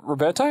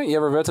 Roberto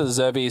De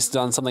Zerbi's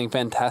done something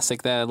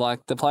fantastic there.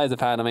 Like, the players have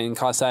had, I mean,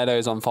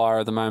 Caicedo's on fire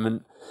at the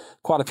moment,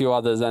 quite a few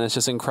others, and it's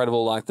just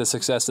incredible, like, the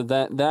success that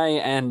they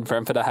and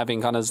Brentford are having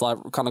kind of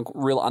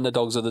real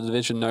underdogs of the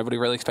division. Nobody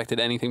really expected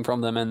anything from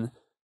them, and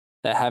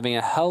they're having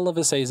a hell of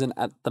a season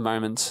at the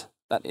moment.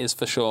 That is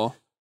for sure.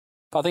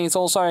 But I think it's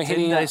also 10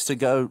 hitting... days to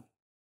go.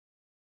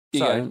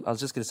 Sorry, go. I was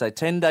just going to say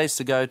 10 days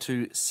to go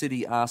to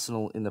City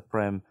Arsenal in the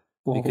Prem.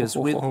 Because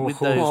with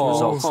those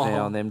results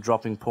now and them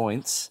dropping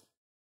points,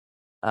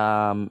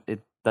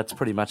 that's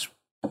pretty much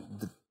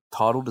the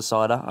title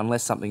decider,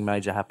 unless something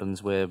major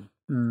happens where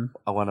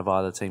one of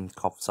either team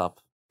coughs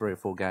up 3 or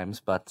 4 games.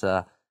 But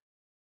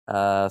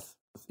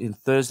in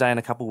Thursday and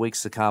a couple of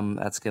weeks to come,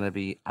 that's going to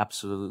be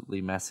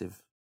absolutely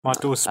massive.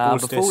 Might do a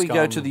sports before we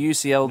go to the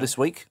UCL this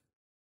week.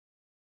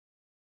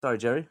 Sorry,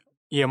 Jerry.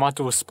 Yeah, might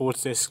do a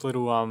sports desk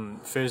little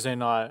Thursday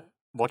night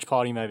watch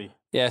party maybe.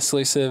 Yeah,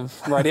 exclusive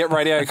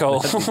radio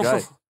call. That'd be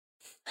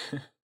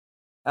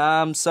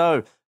great.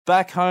 So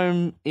back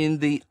home in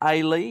the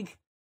A-League,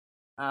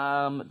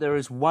 there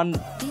is 2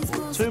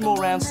 more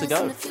rounds to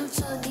go.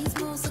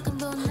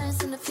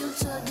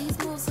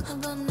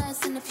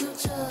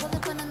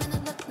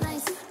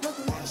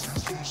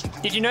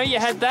 Did you know you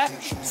had that,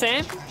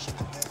 Sam?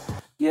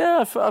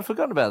 Yeah, I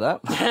forgot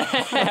about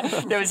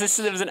that. There was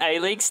an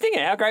A-League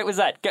stinger. How great was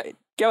that?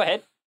 Go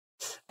ahead.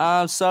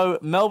 So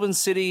Melbourne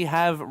City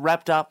have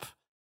wrapped up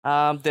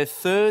their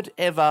 3rd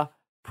ever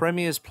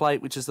Premier's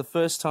Plate, which is the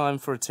first time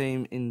for a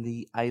team in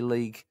the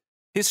A-League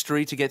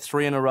history to get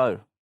 3 in a row.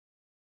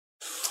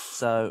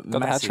 So got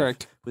massive. A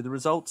hat-trick. With the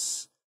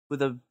results,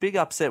 with a big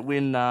upset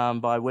win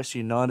by West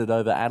United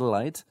over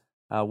Adelaide,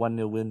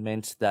 1-0 win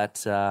meant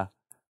that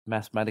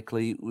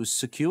mathematically it was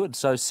secured.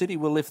 So City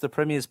will lift the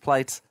Premier's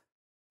Plate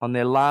on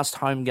their last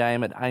home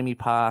game at Amy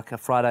Park, a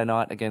Friday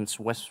night against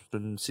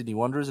Western Sydney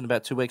Wanderers in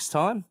about 2 weeks'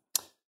 time.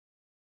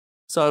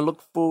 So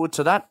look forward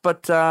to that.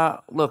 But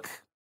look,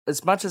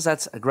 as much as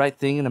that's a great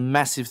thing and a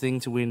massive thing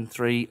to win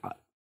 3,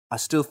 I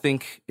still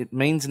think it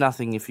means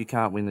nothing if you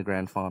can't win the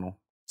grand final.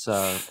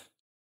 So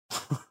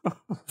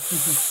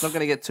not going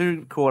to get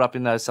too caught up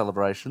in those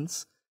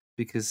celebrations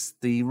because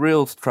the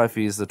real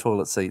trophy is the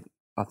toilet seat.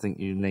 I think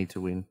you need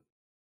to win.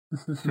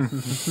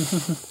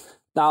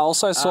 Now, I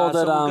also saw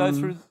that.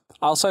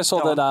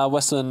 So we'll go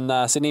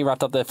Western Sydney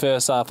wrapped up their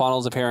first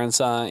finals appearance,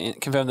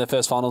 confirmed their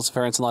first finals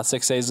appearance in like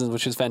 6 seasons,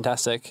 which is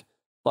fantastic.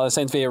 Well, there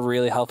seems to be a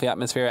really healthy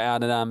atmosphere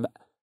out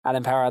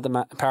at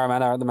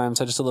Parramatta at the moment.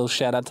 So just a little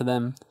shout out to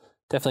them.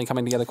 Definitely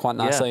coming together quite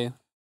nicely.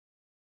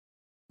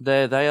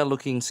 Yeah. They are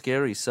looking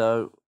scary.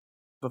 So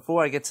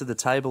before I get to the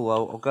table,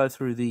 I'll go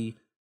through the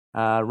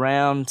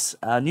round.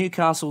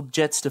 Newcastle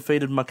Jets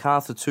defeated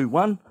Macarthur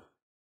 2-1.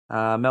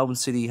 Melbourne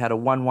City had a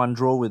 1-1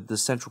 draw with the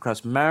Central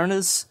Coast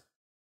Mariners.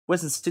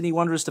 Western Sydney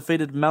Wanderers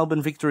defeated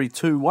Melbourne Victory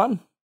 2-1.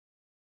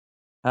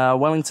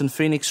 Wellington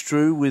Phoenix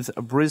drew with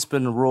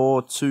Brisbane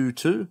Roar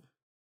 2-2.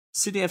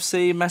 Sydney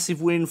FC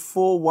massive win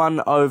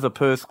 4-1 over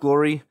Perth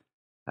Glory.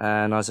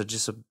 And as I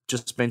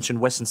just mentioned,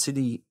 Western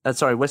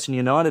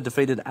United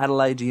defeated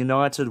Adelaide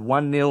United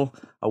 1-0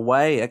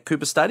 away at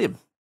Cooper Stadium.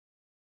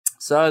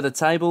 So the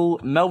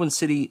table, Melbourne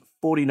City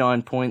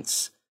 49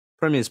 points.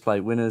 Premier's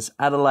Plate winners,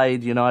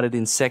 Adelaide United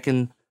in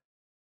 2nd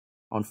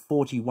on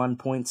 41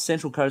 points.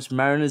 Central Coast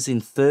Mariners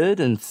in 3rd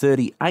and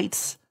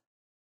 38.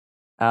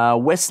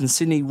 Western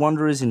Sydney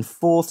Wanderers in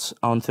 4th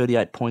on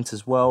 38 points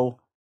as well.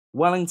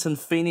 Wellington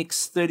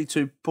Phoenix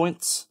 32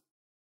 points.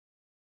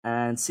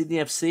 And Sydney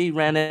FC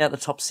ran out the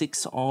top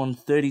 6 on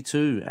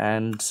 32.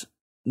 And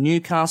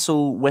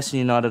Newcastle, Western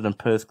United, and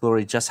Perth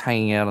Glory just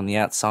hanging out on the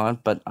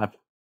outside, but I'm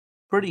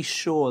pretty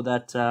sure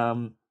that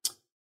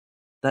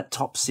that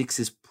top 6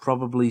 is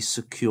probably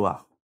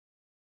secure.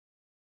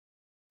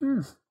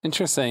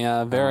 Interesting.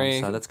 So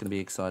that's going to be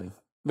exciting.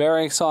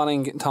 Very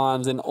exciting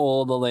times in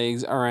all the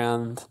leagues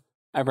around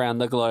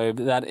the globe.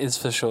 That is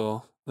for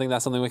sure. I think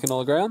that's something we can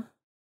all agree on.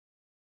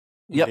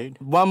 Yep. Indeed.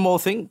 One more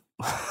thing.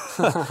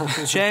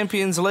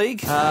 Champions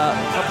League. A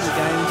couple of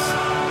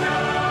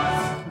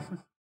games.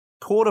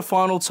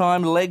 Quarterfinal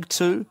time, leg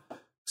 2.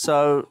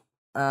 So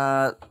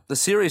the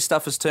serious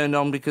stuff has turned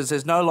on because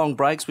there's no long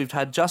breaks. We've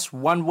had just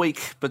 1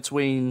 week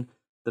between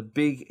the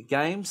big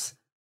games.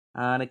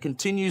 And it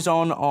continues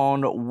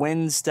on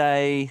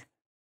Wednesday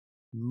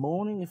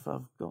morning, if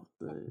I've got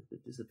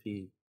it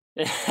disappeared.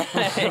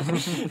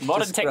 Modern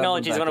Just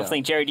technology is grab them one back of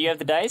thing. Jerry, do you have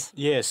the days?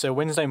 Yeah, so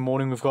Wednesday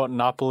morning we've got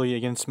Napoli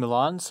against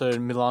Milan. So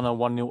Milan are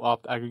 1-0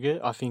 up aggregate.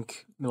 I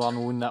think Milan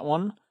will win that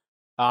one.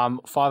 5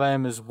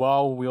 a.m. as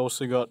well. We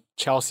also got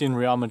Chelsea and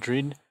Real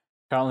Madrid.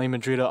 Currently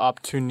Madrid are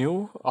up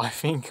 2-0. I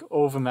think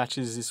all the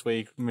matches this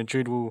week,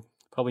 Madrid will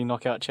probably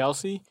knock out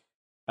Chelsea.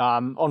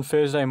 On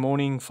Thursday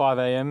morning, 5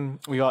 a.m.,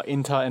 we got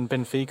Inter and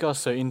Benfica.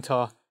 So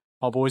Inter,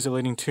 our boys are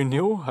leading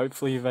 2-0.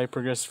 Hopefully they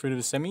progress through to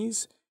the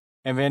semis.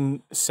 And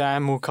then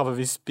Sam will cover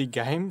this big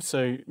game.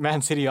 So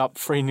Man City up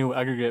 3-0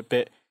 aggregate,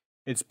 but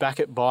it's back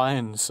at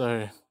Bayern.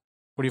 So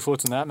what are your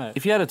thoughts on that, mate?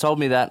 If you had told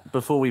me that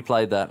before we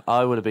played that,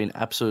 I would have been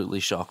absolutely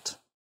shocked.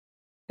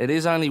 It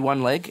is only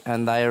 1 leg,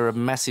 and they are a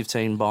massive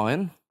team,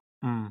 Bayern.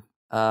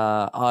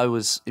 I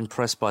was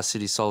impressed by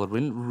City's solid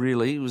win.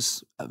 Really, it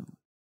was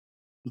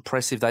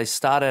impressive. They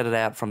started it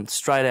out from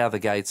straight out of the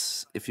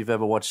gates. If you've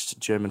ever watched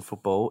German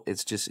football,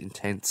 it's just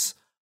intense,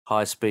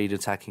 high-speed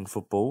attacking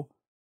football.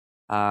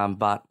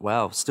 But,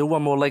 wow, still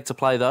 1 more leg to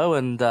play, though,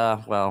 and,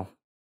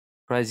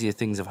 crazier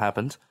things have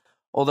happened.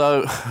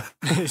 Although,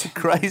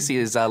 crazy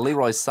is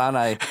Leroy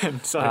Sané.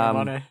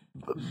 Sané.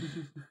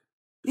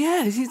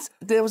 Yeah,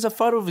 there was a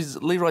photo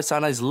of Leroy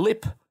Sané's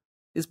lip.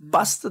 It's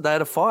busted. They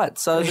had a fight.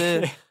 So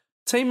their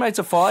teammates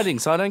are fighting,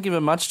 so I don't give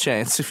him much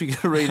chance if you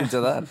can read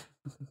into that.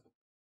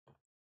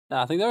 No,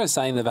 I think they were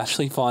saying they've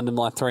actually fined him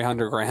like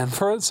 $300,000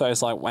 for it. So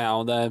it's like,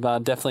 wow, they're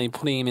definitely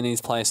putting him in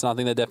his place. And I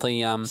think they're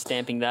definitely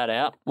Stamping that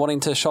out.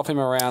 wanting to shop him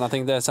around. I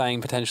think they're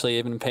saying potentially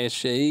even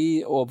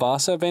PSG or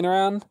Barca have been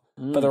around.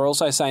 But they're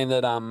also saying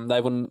that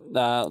they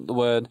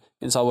wouldn't,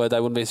 inside word, they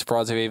wouldn't be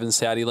surprised if even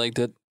Saudi leagued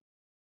it.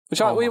 Which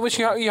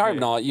you hope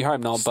not. You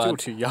hope not. Still But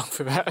too young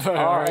for that.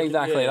 oh,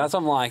 exactly. Yeah. That's what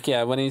I'm like.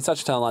 Yeah, when he's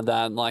such a talent like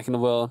that, like in the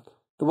world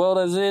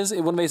as it is, it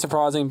wouldn't be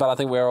surprising. But I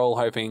think we're all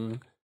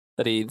hoping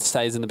that he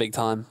stays in the big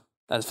time.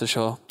 That's for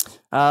sure.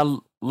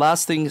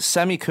 Last thing,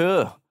 Sammy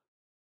Kerr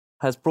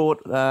has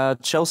brought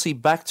Chelsea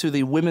back to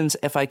the Women's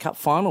FA Cup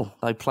final.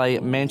 They play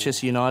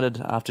Manchester United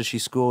after she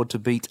scored to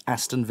beat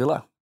Aston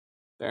Villa.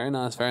 Very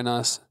nice, very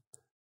nice.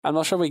 I'm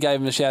not sure we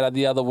gave him a shout out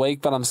the other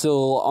week, but I'm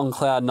still on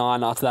cloud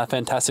 9 after that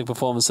fantastic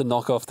performance to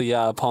knock off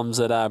the Poms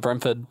at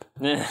Brentford.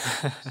 Like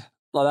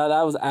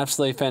that was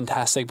absolutely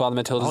fantastic by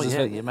the Matildas.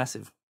 Oh, yeah,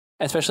 massive.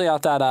 Especially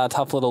after that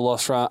tough little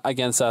loss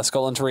against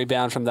Scotland to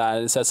rebound from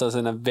that. It sets us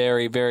in a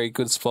very, very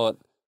good spot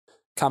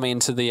coming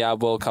into the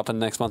World Cup in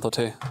the next month or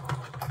two.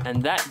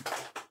 And that,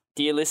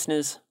 dear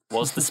listeners,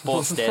 was the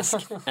Sports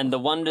Desk. And the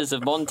wonders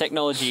of modern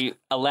technology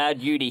allowed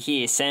you to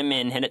hear Sam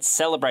Manhennett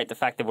celebrate the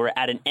fact that we're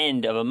at an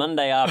end of a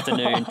Monday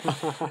afternoon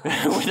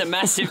with a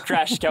massive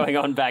crash going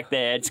on back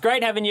there. It's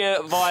great having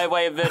you via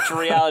way of virtual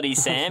reality,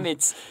 Sam.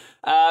 It's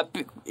going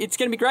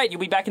to be great.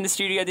 You'll be back in the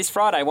studio this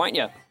Friday, won't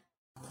you?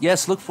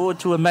 Yes, look forward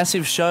to a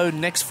massive show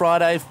next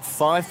Friday,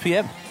 5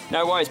 p.m.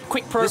 No worries.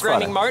 Quick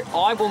programming note.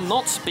 I will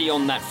not be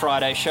on that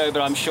Friday show,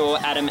 but I'm sure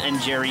Adam and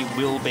Jerry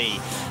will be.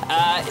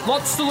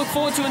 Lots to look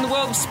forward to in the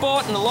world of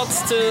sport and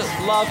lots to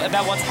love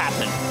about what's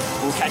happened.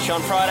 We'll catch you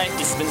on Friday.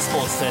 This has been the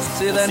Sports Desk.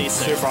 See you then. See you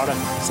soon. See you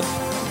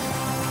Friday.